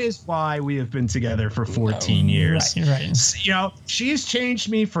that is why we have been together for 14 years. Right. She's changed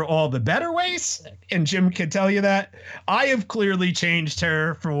me for all the better ways, and Jim can tell you that. I have clearly changed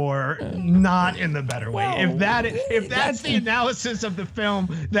her for not in the better way. If that's the analysis of the film,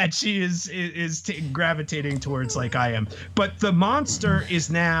 that she is gravitating towards, like I am. But the monster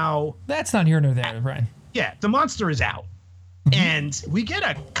is now. That's not here nor there, Brian. Yeah, the monster is out. And we get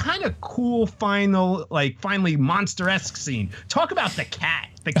a kind of cool finally monster-esque scene. Talk about the cat.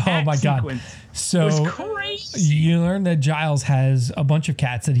 The cat sequence. So was crazy. You learn that Giles has a bunch of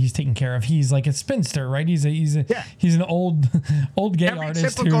cats that he's taking care of. He's like a spinster, right? He's an old gay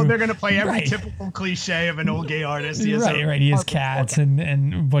artist. They're gonna play every typical cliche of an old gay artist. He has He has cats,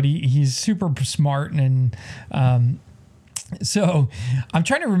 but he's super smart and So I'm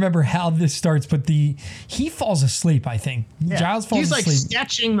trying to remember how this starts, but he falls asleep, I think. Yeah. Giles falls asleep. He's like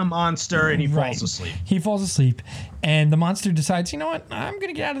sketching the monster and he falls asleep. He falls asleep, and the monster decides, you know what? I'm going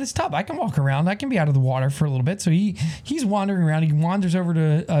to get out of this tub. I can walk around. I can be out of the water for a little bit. So he's wandering around. He wanders over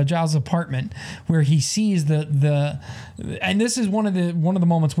to Giles' apartment where he sees and this is one of the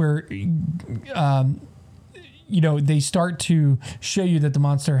moments where they start to show you that the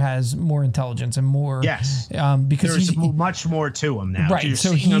monster has more intelligence and more. Yes. Because there's much more to him now. Right. You're so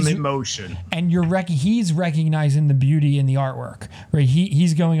seeing he's him in motion. And he's recognizing the beauty in the artwork. Right.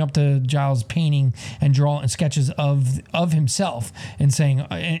 He's going up to Giles' painting and drawing sketches of himself and saying,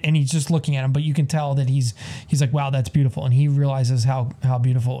 and he's just looking at him, but you can tell that he's like, wow, that's beautiful. And he realizes how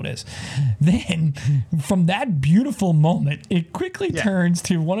beautiful it is. Then from that beautiful moment, it quickly turns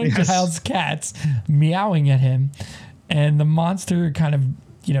to one of Giles' cats meowing at him. And the monster kind of,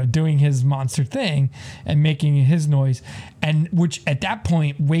 doing his monster thing and making his noise, and which at that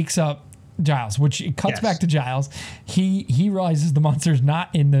point wakes up Giles, which it cuts back to Giles. He realizes the monster's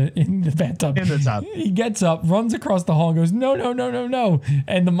not in the bathtub. In the tub. He gets up, runs across the hall, and goes, no,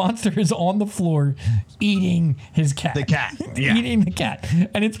 and the monster is on the floor eating his cat. The cat, yeah. Eating the cat,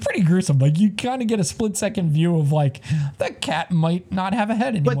 and it's pretty gruesome. Like you kind of get a split-second view of like the cat might not have a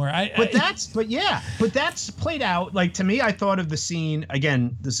head anymore. But that's played out. Like to me, I thought of the scene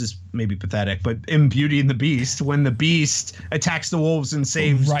again. This is maybe pathetic, but in Beauty and the Beast, when the Beast attacks the wolves and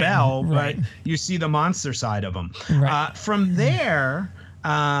saves Belle, right? You see the monster side of him. Right. From there,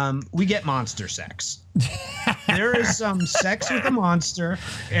 we get monster sex. There is some sex with a monster,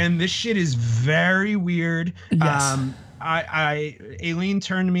 and this shit is very weird. Yes. Aileen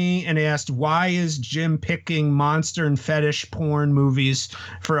turned to me and asked, why is Jim picking monster and fetish porn movies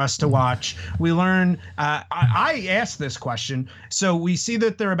for us to watch? We learn, I asked this question. So we see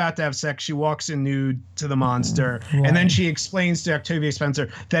that they're about to have sex. She walks in nude to the monster. Right. And then she explains to Octavia Spencer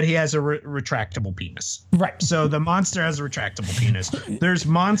that he has a retractable penis. Right. So the monster has a retractable penis. There's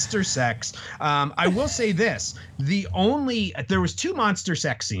monster sex. I will say this. There was 2 monster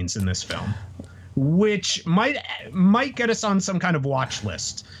sex scenes in this film, which might get us on some kind of watch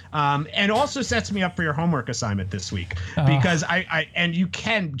list, and also sets me up for your homework assignment this week, because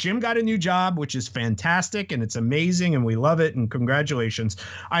Jim got a new job, which is fantastic and it's amazing and we love it and congratulations.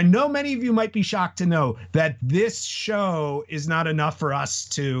 I know many of you might be shocked to know that this show is not enough for us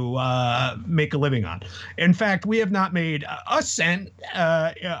to make a living on. In fact, we have not made a cent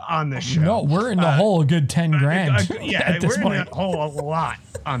on this show. No, we're in the hole a good 10 grand. Yeah, we're in the hole a lot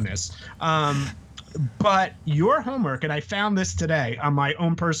on this. But your homework, and I found this today on my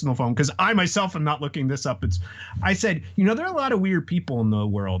own personal phone because I myself am not looking this up. I said, there are a lot of weird people in the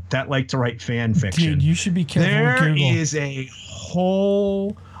world that like to write fan fiction. Dude, you should be careful with Google. There is a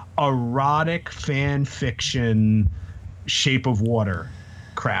whole erotic fan fiction Shape of Water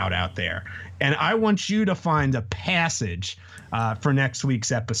crowd out there. And I want you to find a passage for next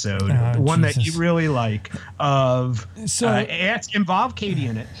week's episode, one that you really like, of involve Katie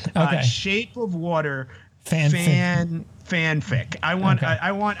in it. Okay. Shape of Water fanfic.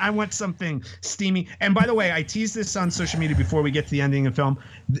 I want something steamy. And by the way, I teased this on social media before we get to the ending of the film.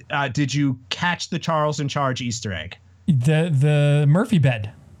 Did you catch the Charles in Charge Easter egg? The Murphy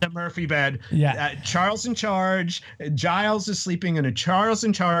bed. The Murphy bed. Yeah. Charles in Charge. Giles is sleeping in a Charles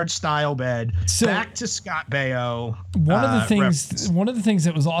in Charge style bed. So back to Scott Baio. One of the things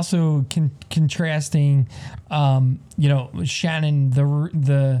that was also contrasting, Shannon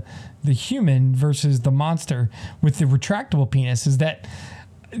the human versus the monster with the retractable penis is that.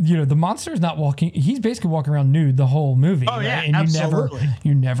 The monster is not walking. He's basically walking around nude the whole movie. Oh, yeah, and absolutely.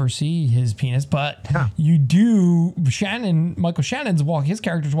 you never see his penis, but you do. Michael Shannon's his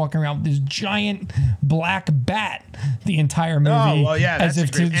character's walking around with this giant black bat the entire movie, as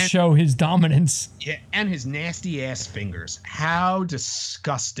if to show his dominance. Yeah, and his nasty ass fingers. How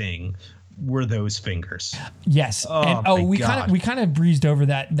disgusting were those fingers? Yes. We kind of breezed over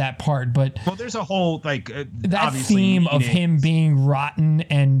that part, but there's a whole that theme of him being rotten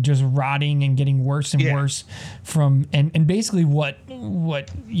and just rotting and getting worse and worse from and basically what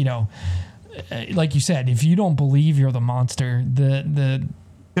like you said, if you don't believe you're the monster,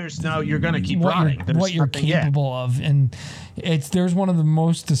 you're gonna keep rotting. What you're capable of, and there's one of the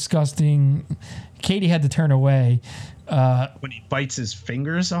most disgusting. Katie had to turn away. When he bites his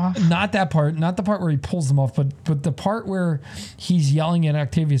fingers off? Not that part. Not the part where he pulls them off, but the part where he's yelling at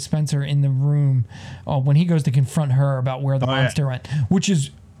Octavia Spencer in the room when he goes to confront her about where the monster went. Which is,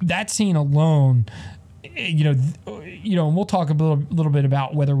 that scene alone and we'll talk a little bit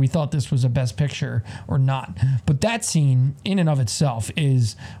about whether we thought this was a best picture or not. But that scene in and of itself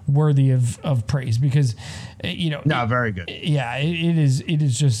is worthy of praise because, no, very good. Yeah, it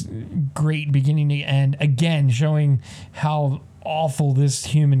is just great beginning to end. Again, showing how awful this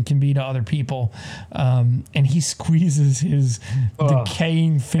human can be to other people, and he squeezes his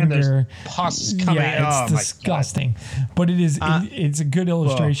decaying finger. Pus coming. Yeah, it's disgusting. But it is it's a good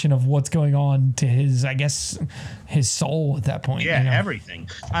illustration of what's going on to his, I guess, his soul at that point. Yeah, everything.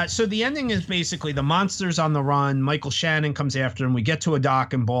 So the ending is basically the monster's on the run. Michael Shannon comes after him. We get to a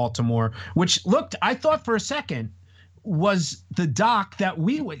dock in Baltimore, which looked, I thought for a second, was the dock that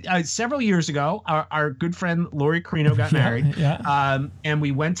we several years ago, our good friend Lori Carino got married. And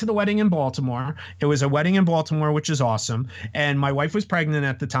we went to the wedding in Baltimore. It was a wedding in Baltimore, which is awesome. And my wife was pregnant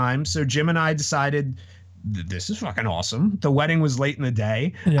at the time. So Jim and I decided this is fucking awesome. The wedding was late in the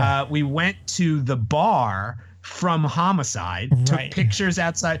day. We went to the bar from Homicide, took pictures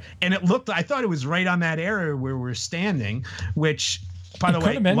outside, and I thought it was right on that area where we're standing, which, by the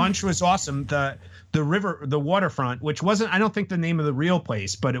way, lunch was awesome. The waterfront, which wasn't, I don't think, the name of the real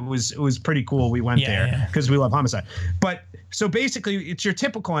place, but it was pretty cool. We went there because we love Homicide. But so basically, it's your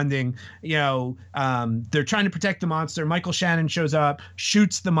typical ending. They're trying to protect the monster. Michael Shannon shows up,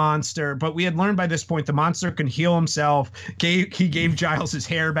 shoots the monster, but we had learned by this point the monster can heal himself. He gave Giles his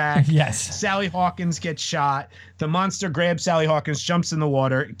hair back. Yes. Sally Hawkins gets shot. The monster grabs Sally Hawkins, jumps in the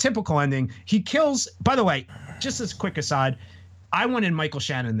water. Typical ending. He kills. By the way, just as a quick aside, I wanted Michael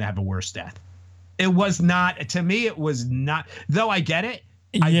Shannon to have a worse death. It was not, to me, it was not, though I get it.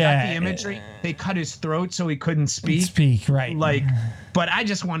 I got the imagery. They cut his throat so he couldn't speak. Right. But I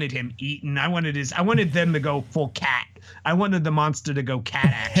just wanted him eaten. I wanted them to go full cat. I wanted the monster to go cat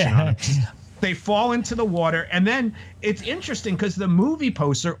action on him. They fall into the water. And then it's interesting because the movie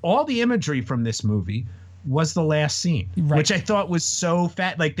poster, all the imagery from this movie was the last scene, which I thought was so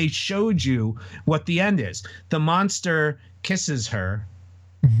fat. Like, they showed you what the end is. The monster kisses her.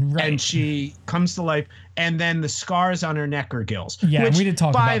 And she comes to life, and then the scars on her neck are gills. Yeah, which, we did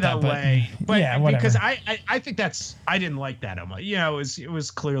talk about that. By the way, but yeah, whatever. Because I think I didn't like that. I'm like, it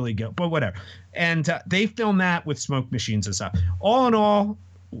was clearly guilt, but whatever. And they filmed that with smoke machines and stuff. All in all,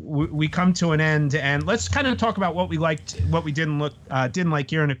 we come to an end, and let's kind of talk about what we liked, what we didn't like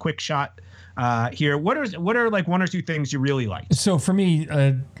here in a quick shot. Here, what are like one or two things you really liked? So for me,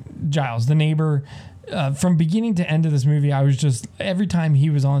 Giles, the neighbor. From beginning to end of this movie, I was just, every time he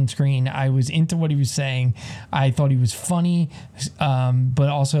was on screen, I was into what he was saying. I thought he was funny, but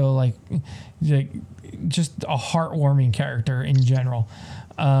also like just a heartwarming character in general.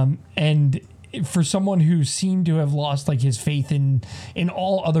 And for someone who seemed to have lost like his faith in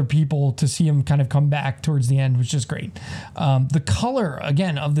all other people, to see him kind of come back towards the end was just great. The color,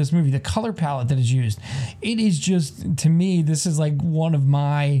 again, of this movie, the color palette that is used, it is just, to me, this is like one of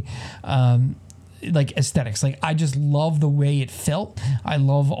my like aesthetics. Like, I just love the way it felt. I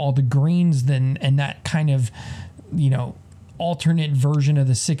love all the greens and that kind of, alternate version of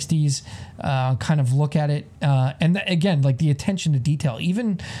the 60s kind of look at it. And again, like the attention to detail,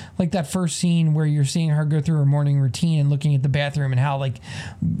 even like that first scene where you're seeing her go through her morning routine and looking at the bathroom, and how like,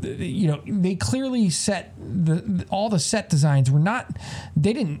 they clearly set all the set designs were not,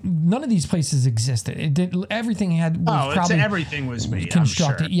 none of these places existed. It did, everything everything was made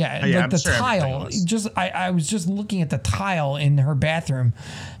constructed. I'm sure. Like the tile, I was just looking at the tile in her bathroom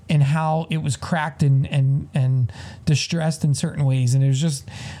and how it was cracked and distressed in certain ways. And it was just,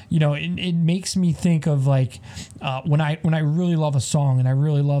 it makes me think of like when I really love a song and I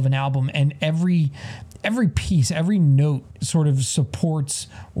really love an album, and every piece, every note sort of supports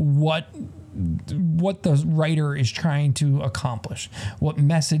what the writer is trying to accomplish, what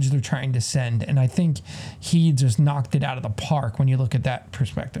message they're trying to send. And I think he just knocked it out of the park when you look at that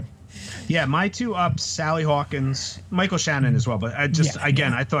perspective. Yeah, my two ups, Sally Hawkins, Michael Shannon as well. But I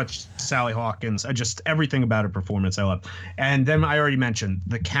thought Sally Hawkins, everything about her performance I loved. And then I already mentioned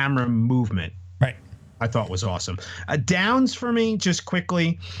the camera movement. Right. I thought was awesome. Downs for me, just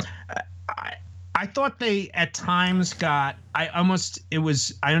quickly, I thought they at times got, I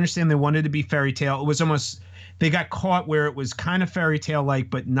understand they wanted to be fairy tale. It was almost, they got caught where it was kind of fairy tale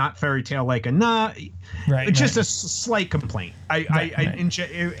like, but not fairy tale like enough. Right. Just a slight complaint.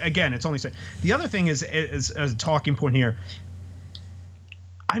 Again, it's only the other thing is a talking point here.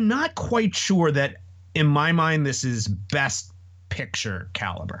 I'm not quite sure that in my mind this is best picture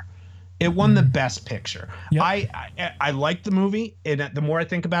caliber. It won the Best Picture. Yep. I like the movie, and the more I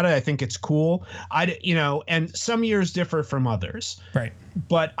think about it, I think it's cool. And some years differ from others. Right.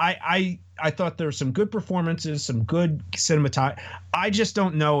 But I thought there were some good performances, some good cinematography. I just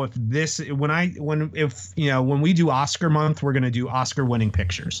don't know if when we do Oscar month, we're going to do Oscar-winning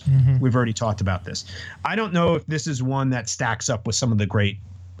pictures. Mm-hmm. We've already talked about this. I don't know if this is one that stacks up with some of the great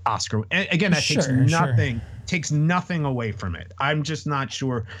Oscar. And again, that takes nothing away from it. I'm just not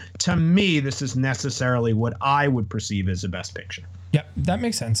sure. To me, this is necessarily what I would perceive as a Best Picture. Yep, that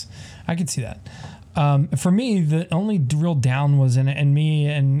makes sense. I could see that. For me, the only real down was in it, and me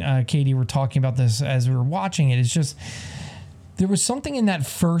and Katie were talking about this as we were watching it. It's just there was something in that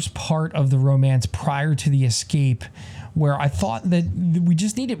first part of the romance prior to the escape where I thought that we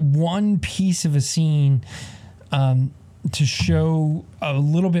just needed one piece of a scene to show a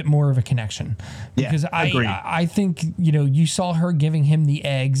little bit more of a connection, because I think, you saw her giving him the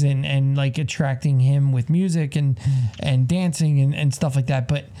eggs and like attracting him with music and dancing and stuff like that.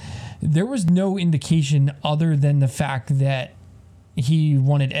 But there was no indication other than the fact that he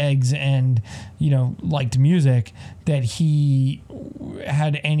wanted eggs and, liked music, that he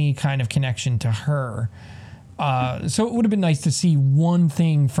had any kind of connection to her. So it would have been nice to see one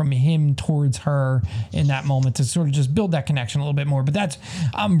thing from him towards her in that moment to sort of just build that connection a little bit more. But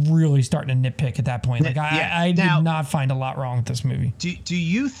I'm really starting to nitpick at that point. Like I did not find a lot wrong with this movie. Do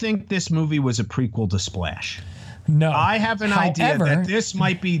you think this movie was a prequel to Splash? No. I have an idea that this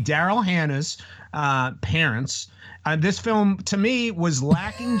might be Daryl Hannah's parents. This film, to me, was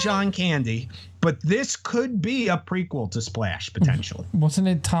lacking John Candy, but this could be a prequel to Splash, potentially. Wasn't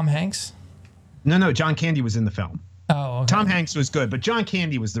it Tom Hanks? No, John Candy was in the film. Oh, okay. Tom Hanks was good, but John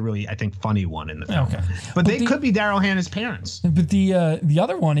Candy was the really, I think, funny one in the film. Okay. But they could be Daryl Hannah's parents. But the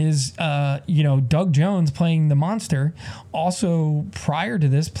other one is, Doug Jones playing the monster. Also, prior to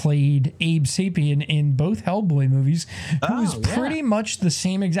this, played Abe Sapien in both Hellboy movies, who is pretty much the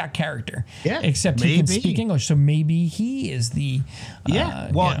same exact character. Yeah, except he can speak English, so maybe he is the.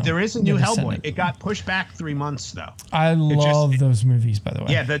 There is a new Hellboy. It got pushed back 3 months, though. I love those movies, by the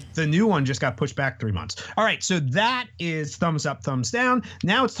way. Yeah, the new one just got pushed back 3 months. All right, so that is thumbs up, thumbs down.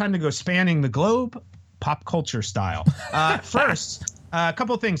 Now it's time to go spanning the globe, pop culture style. First, a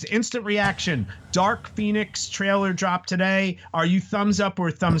couple of things. Instant reaction. Dark Phoenix trailer dropped today. Are you thumbs up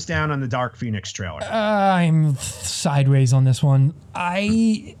or thumbs down on the Dark Phoenix trailer? I'm sideways on this one.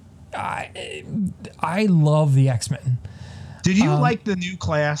 I love the X-Men. Did you like the new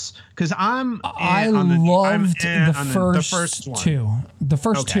class? Because I loved the first one. Two. The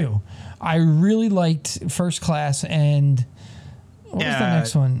first two. I really liked First Class, and what was the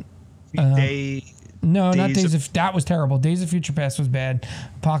next one? Not that was terrible. Days of Future Past was bad.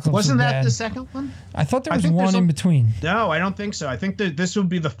 Apocalypse wasn't was that bad. The second one? I thought there was one in between. No, I don't think so. I think that this would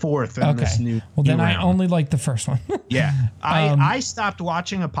be the fourth in this new. Well, then round. I only liked the first one. Yeah, I stopped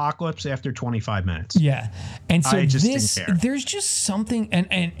watching Apocalypse after 25 minutes. Yeah, and so I just didn't care. There's just something,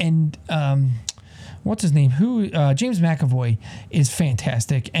 and what's his name? James McAvoy is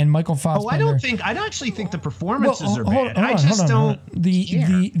fantastic, and Michael Fassbender. I don't actually think the performances are bad. I just don't.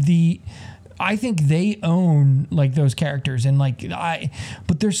 I think they own like those characters, and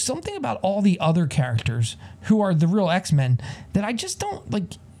but there's something about all the other characters who are the real X-Men that I just don't like.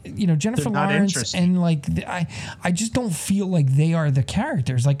 Jennifer Lawrence, and I just don't feel like they are the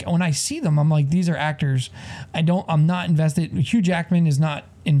characters. Like when I see them, I'm like, these are actors. I'm not invested. Hugh Jackman is not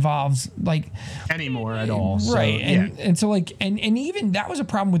involved anymore at all. Right. And so and even that was a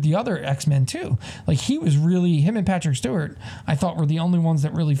problem with the other X-Men too. Like him and Patrick Stewart, I thought were the only ones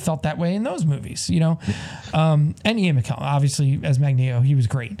that really felt that way in those movies, and Ian McKellen, obviously as Magneto, he was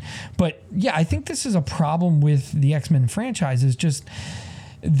great. But yeah, I think this is a problem with the X-Men franchise, is just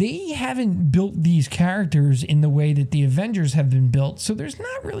they haven't built these characters in the way that the Avengers have been built. So there's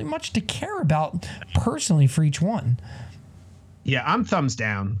not really much to care about personally for each one. Yeah, I'm thumbs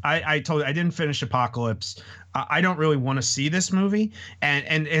down. I told you I didn't finish Apocalypse. I don't really want to see this movie.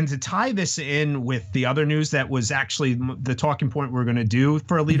 And to tie this in with the other news that was actually the talking point we're going to do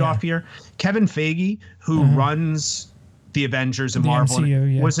for a lead off here, Kevin Feige, who runs the Avengers and Marvel,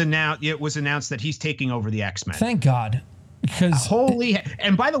 MCU, was announced that he's taking over the X-Men. Thank God. Because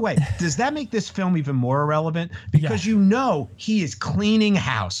and by the way, does that make this film even more irrelevant? Because he is cleaning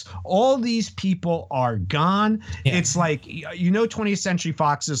house. All these people are gone. Yeah. It's like 20th Century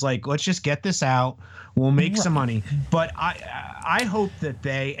Fox is like, let's just get this out. We'll make some money. But I hope that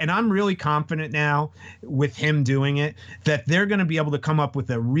and I'm really confident now with him doing it, that they're going to be able to come up with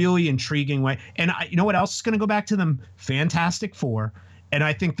a really intriguing way. And you know what else is going to go back to them? Fantastic Four. And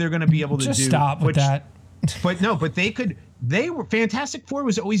I think they're going to be able to stop with that. But they could. Fantastic Four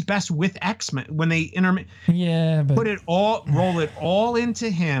was always best with X-Men when they but roll it all into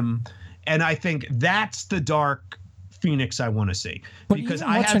him, and I think that's the dark Phoenix I want to see, because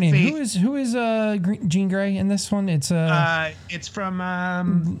I have faith. Who is Jean Grey in this one? It's from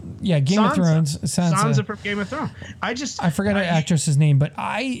Game of Thrones. Sansa from Game of Thrones. I forgot the actress's name, but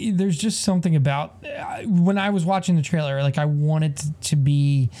there's just something about when I was watching the trailer, like I wanted to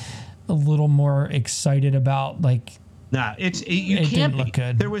be a little more excited about like. No, it can't didn't look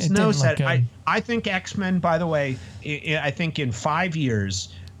good. There was no set. I think X-Men, by the way, I think in 5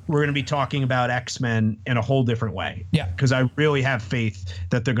 years we're going to be talking about X-Men in a whole different way. Yeah. Because I really have faith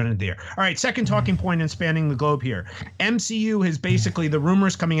that they're going to do there. All right, second talking point in spanning the globe here. MCU has basically, the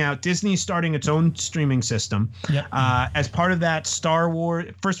rumors coming out, Disney's starting its own streaming system. Yep. As part of that, Star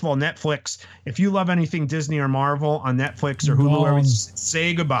Wars, first of all, Netflix. If you love anything Disney or Marvel on Netflix or Hulu,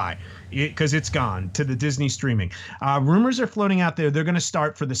 say goodbye. Because it's gone to the Disney streaming. Rumors are floating out there. They're going to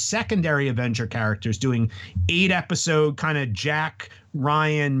start for the secondary Avenger characters doing 8-episode kind of Jack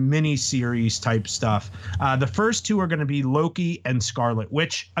Ryan miniseries type stuff. The first 2 are going to be Loki and Scarlet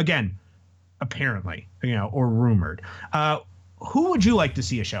Witch. Again, apparently, or rumored. Who would you like to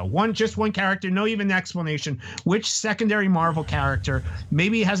see a show? Just one character, no even explanation. Which secondary Marvel character,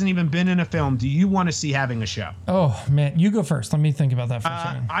 maybe hasn't even been in a film, do you want to see having a show? Oh man, you go first. Let me think about that for a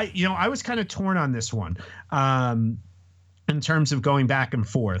second. I was kind of torn on this one, in terms of going back and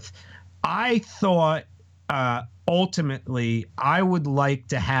forth. I thought ultimately I would like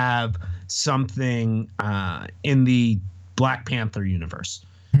to have something in the Black Panther universe.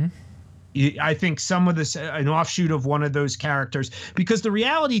 Mm-hmm. I think some of this, an offshoot of one of those characters, because the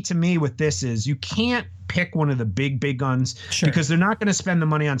reality to me with this is you can't pick one of the big guns, because they're not going to spend the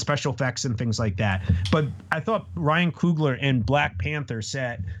money on special effects and things like that. But I thought Ryan Coogler and Black Panther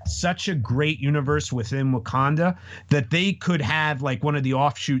set such a great universe within Wakanda that they could have like one of the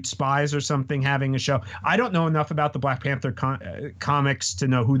offshoot spies or something having a show. I don't know enough about the Black Panther comics to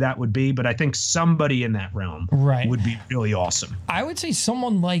know who that would be, but I think somebody in that realm would be really awesome. I would say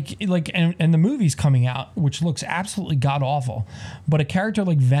someone like and the movie's coming out, which looks absolutely god awful, but a character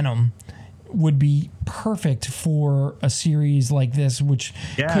like Venom would be perfect for a series like this, which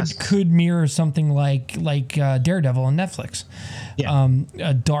could mirror something like Daredevil on Netflix. Yeah.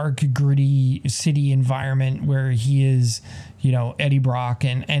 A dark, gritty city environment where he is, Eddie Brock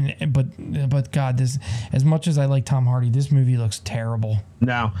but God, this, as much as I like Tom Hardy, this movie looks terrible.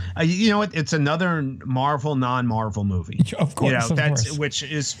 No, you know what? It's another Marvel, non-Marvel movie. Of course, which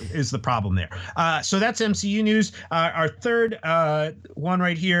is the problem there. So that's MCU news. Our third one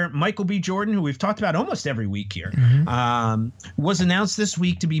right here, Michael B. Jordan, who we've talked about almost every week here, was announced this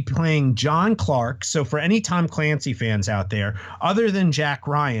week to be playing John Clark. So for any Tom Clancy fans out there, other than Jack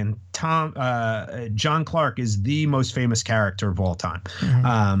Ryan, John Clark is the most famous character of all time.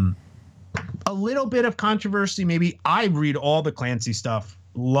 A little bit of controversy, maybe. I read all the Clancy stuff,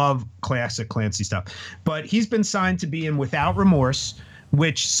 love classic Clancy stuff, but he's been signed to be in Without Remorse,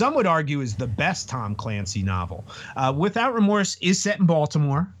 which some would argue is the best Tom Clancy novel. Without Remorse is set in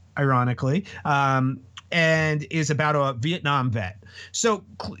Baltimore, ironically, and is about a Vietnam vet. So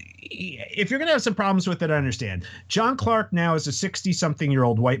if you're going to have some problems with it, I understand. John Clark now is a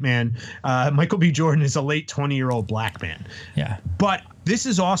 60-something-year-old white man. Michael B. Jordan is a late 20-year-old black man. Yeah. But this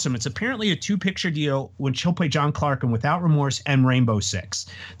is awesome. It's apparently a 2-picture deal, which he'll play John Clark in Without Remorse and Rainbow Six.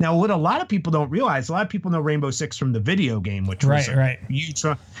 Now, what a lot of people don't realize, a lot of people know Rainbow Six from the video game, which was a huge,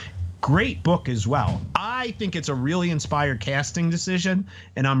 great book as well. I think it's a really inspired casting decision,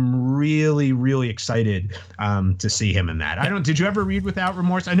 and I'm really, really excited to see him in that. Did you ever read Without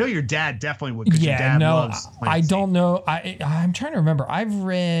Remorse? I know your dad definitely would. Your dad loves Clancy. I don't know. I'm trying to remember. I've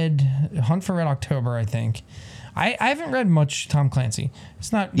read Hunt for Red October, I think. I haven't read much Tom Clancy.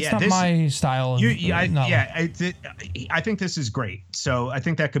 It's not my style. I think this is great. So I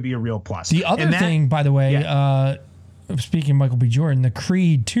think that could be a real plus. The other thing, by the way, speaking of Michael B. Jordan, the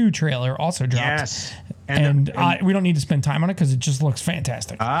Creed 2 trailer also dropped. Yes. And we don't need to spend time on it because it just looks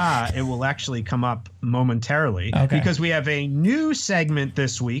fantastic. It will actually come up momentarily because we have a new segment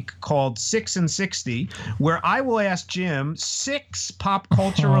this week called 6 and 60, where I will ask Jim 6 pop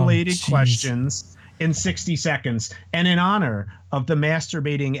culture related questions in 60 seconds. And in honor of the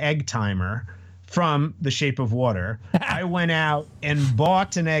masturbating egg timer, from The Shape of Water. I went out and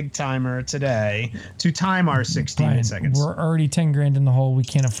bought an egg timer today to time our 16 Brian, seconds. We're already 10 grand in the hole. We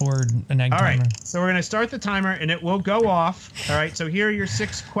can't afford an egg timer. All right, so we're going to start the timer and it will go off. All right, so here are your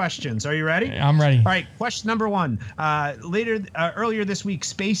 6 questions. Are you ready? I'm ready. All right, question number 1. Earlier this week,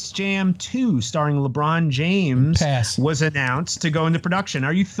 Space Jam 2 starring LeBron James was announced to go into production.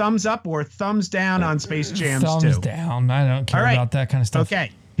 Are you thumbs up or thumbs down on Space Jam 2? Thumbs down. I don't care about that kind of stuff.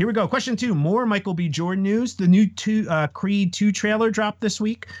 Okay. Here we go. Question 2. More Michael B. Jordan news. The new Creed 2 trailer dropped this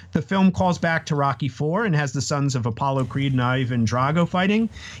week. The film calls back to Rocky 4 and has the sons of Apollo Creed and Ivan Drago fighting.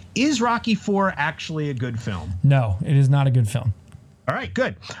 Is Rocky 4 actually a good film? No, it is not a good film. All right,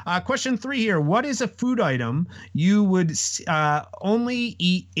 good. Question 3 here. What is a food item you would only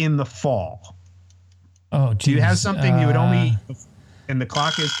eat in the fall? Oh, geez. Do you have something you would only eat? And the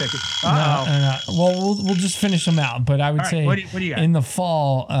clock is ticking. No. Well, we'll just finish them out. But I would say what do you got? In the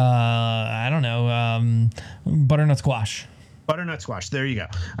fall, I don't know, butternut squash. Butternut squash. There you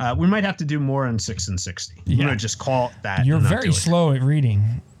go. We might have to do more on 6 and 60. I'm going to just call it that. You're very slow at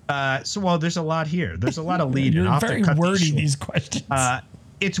reading. There's a lot here. There's a lot of lead. You're very wordy, these questions.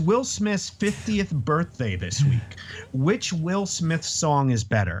 It's Will Smith's 50th birthday this week. Which Will Smith song is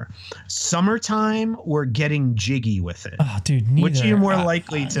better? Summertime or Getting Jiggy with It? Oh, dude, neither. Which are you more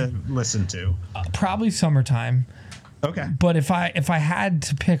likely to listen to? Probably Summertime. Okay. But if I had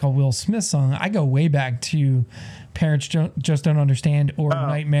to pick a Will Smith song, I go way back to Parents Just Don't Understand or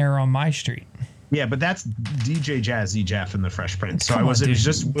Nightmare on My Street. Yeah, but that's DJ Jazzy Jeff and the Fresh Prince. So it was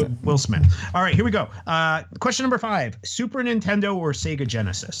just Will Smith. All right, here we go. Question number 5. Super Nintendo or Sega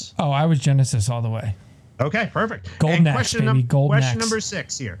Genesis? Oh, I was Genesis all the way. Okay, perfect. Golden Axe, baby. Golden Question number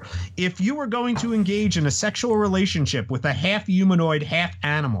 6 here. If you were going to engage in a sexual relationship with a half humanoid, half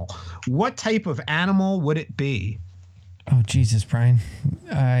animal, what type of animal would it be? Oh, Jesus, Brian.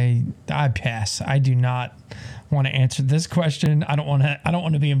 I pass. I do not want to answer this question. I don't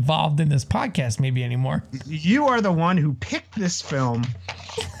want to be involved in this podcast maybe anymore. You are the one who picked this film,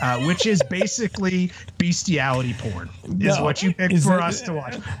 which is basically bestiality porn, is what you picked for us to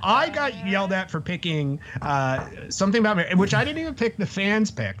watch. I got yelled at for picking something about me, which I didn't even pick. The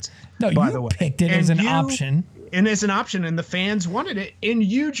fans picked. No, by you the way. picked it as an option. And as an option, and the fans wanted it in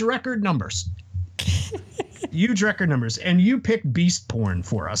huge record numbers. Huge record numbers, and you picked beast porn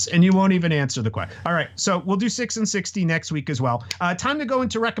for us, and you won't even answer the question. All right, so we'll do 6 and 60 next week as well. Time to go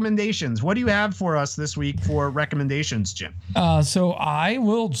into recommendations. What do you have for us this week for recommendations, Jim? So I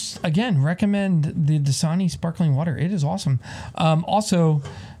will again recommend the Dasani sparkling water. It is awesome. Also,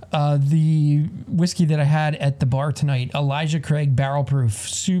 the whiskey that I had at the bar tonight, Elijah Craig Barrel Proof,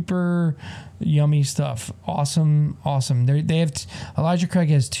 super yummy stuff. Awesome. They have Elijah Craig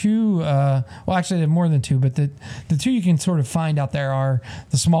has 2. Well, actually, they have more than 2, but the 2 you can sort of find out there are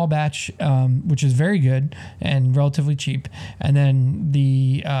the small batch, which is very good and relatively cheap, and then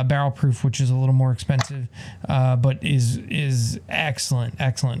the barrel proof, which is a little more expensive, but is excellent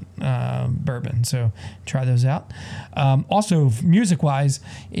bourbon. So try those out. Also, music wise,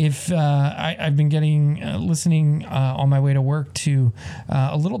 if I've been listening on my way to work to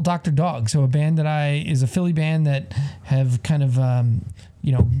a little Dr. Dog, so a band that is a Philly band that have kind of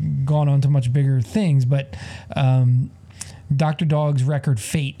gone on to much bigger things, but Dr. Dog's record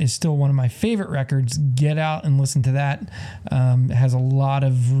Fate is still one of my favorite records. Get out and listen to that. It has a lot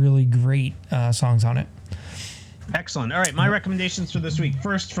of really great songs on it. Excellent. All right, my recommendations for this week.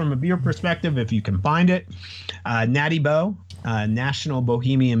 First, from a beer perspective, if you can find it, Natty Bo, National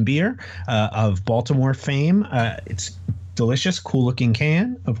Bohemian Beer of Baltimore fame. It's delicious, cool looking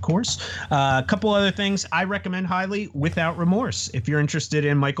can, of course. A couple other things I recommend highly, Without Remorse. If you're interested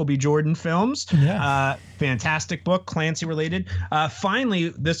in Michael B. Jordan films, fantastic book, Clancy related. Finally,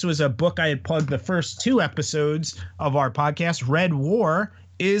 this was a book I had plugged the first 2 episodes of our podcast. Red War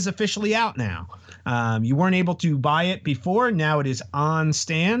is officially out now. You weren't able to buy it before. Now it is on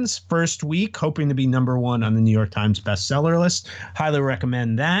stands. First week, hoping to be number 1 on the New York Times bestseller list. Highly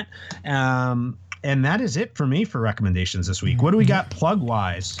recommend that. And that is it for me for recommendations this week. What do we got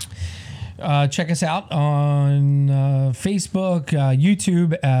plug-wise? Check us out on Facebook,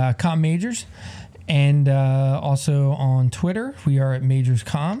 YouTube, Com Majors, and also on Twitter. We are at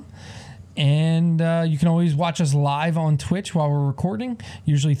MajorsCom. And you can always watch us live on Twitch while we're recording,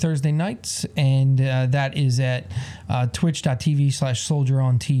 usually Thursday nights. And that is at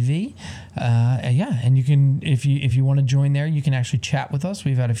twitch.tv/SoldierOnTV. And you can, if you want to join there, you can actually chat with us.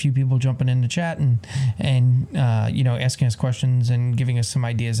 We've had a few people jumping in the chat and asking us questions and giving us some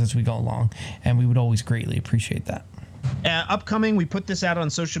ideas as we go along. And we would always greatly appreciate that. Upcoming, we put this out on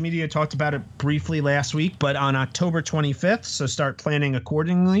social media, talked about it briefly last week, but on October 25th, so start planning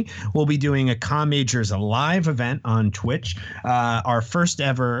accordingly, we'll be doing a Com Majors live event on Twitch, our first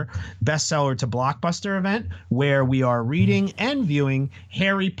ever bestseller to Blockbuster event, where we are reading and viewing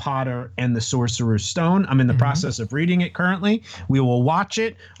Harry Potter and the Sorcerer's Stone. I'm in the process of reading it currently. We will watch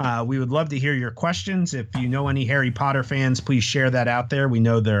it. We would love to hear your questions. If you know any Harry Potter fans, please share that out there. We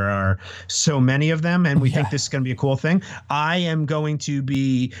know there are so many of them, and we think this is going to be a cool thing. I am going to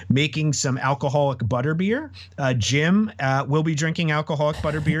be making some alcoholic butterbeer. Jim will be drinking alcoholic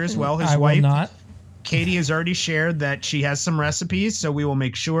butterbeer as well. His wife. Will not. Katie has already shared that she has some recipes, so we will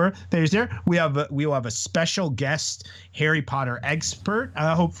make sure there's there. We will have a special guest Harry Potter expert,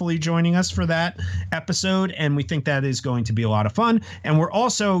 hopefully joining us for that episode, and we think that is going to be a lot of fun. And we're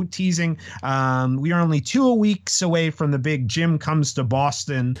also teasing. We are only 2 weeks away from the big Jim Comes to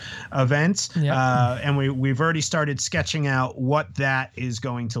Boston event, and we've already started sketching out what that is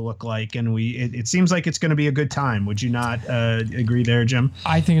going to look like, and it seems like it's going to be a good time. Would you not agree there, Jim?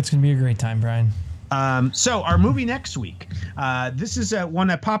 I think it's going to be a great time, Brian. So our movie next week, this is one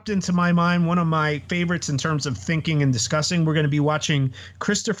that popped into my mind, one of my favorites in terms of thinking and discussing. We're going to be watching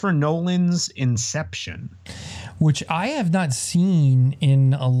Christopher Nolan's Inception, which I have not seen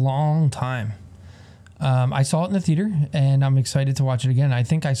in a long time. I saw it in the theater, and I'm excited to watch it again. I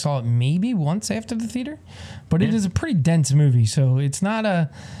think I saw it maybe once after the theater, but it is a pretty dense movie, so it's not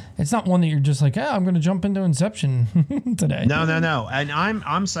one that you're just like, I'm going to jump into Inception today. No. And I'm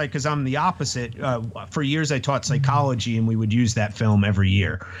psyched because I'm the opposite. For years, I taught psychology, and we would use that film every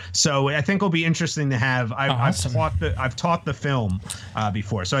year. So I think it'll be interesting to have. I've taught the film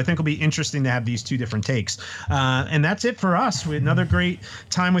before, so I think it'll be interesting to have these two different takes. And that's it for us. We had another great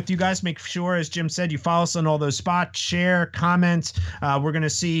time with you guys. Make sure, as Jim said, you follow us on all those spots, share, comment. We're going to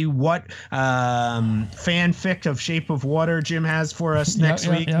see what fanfic of Shape of Water Jim has for us next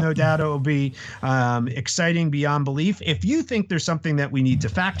week. No doubt it will be exciting beyond belief. If you think there's something that we need to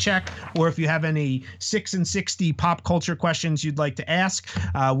fact check, or if you have any 6 and 60 pop culture questions you'd like to ask,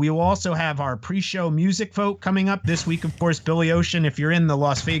 we will also have our pre-show music vote coming up this week. Of course, Billy Ocean. If you're in the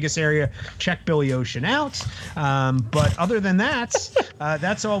Las Vegas area, check Billy Ocean out. But other than that,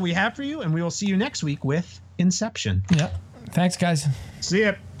 that's all we have for you, and we will see you next week with Inception. Yep. Thanks, guys. See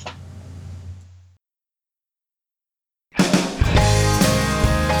ya.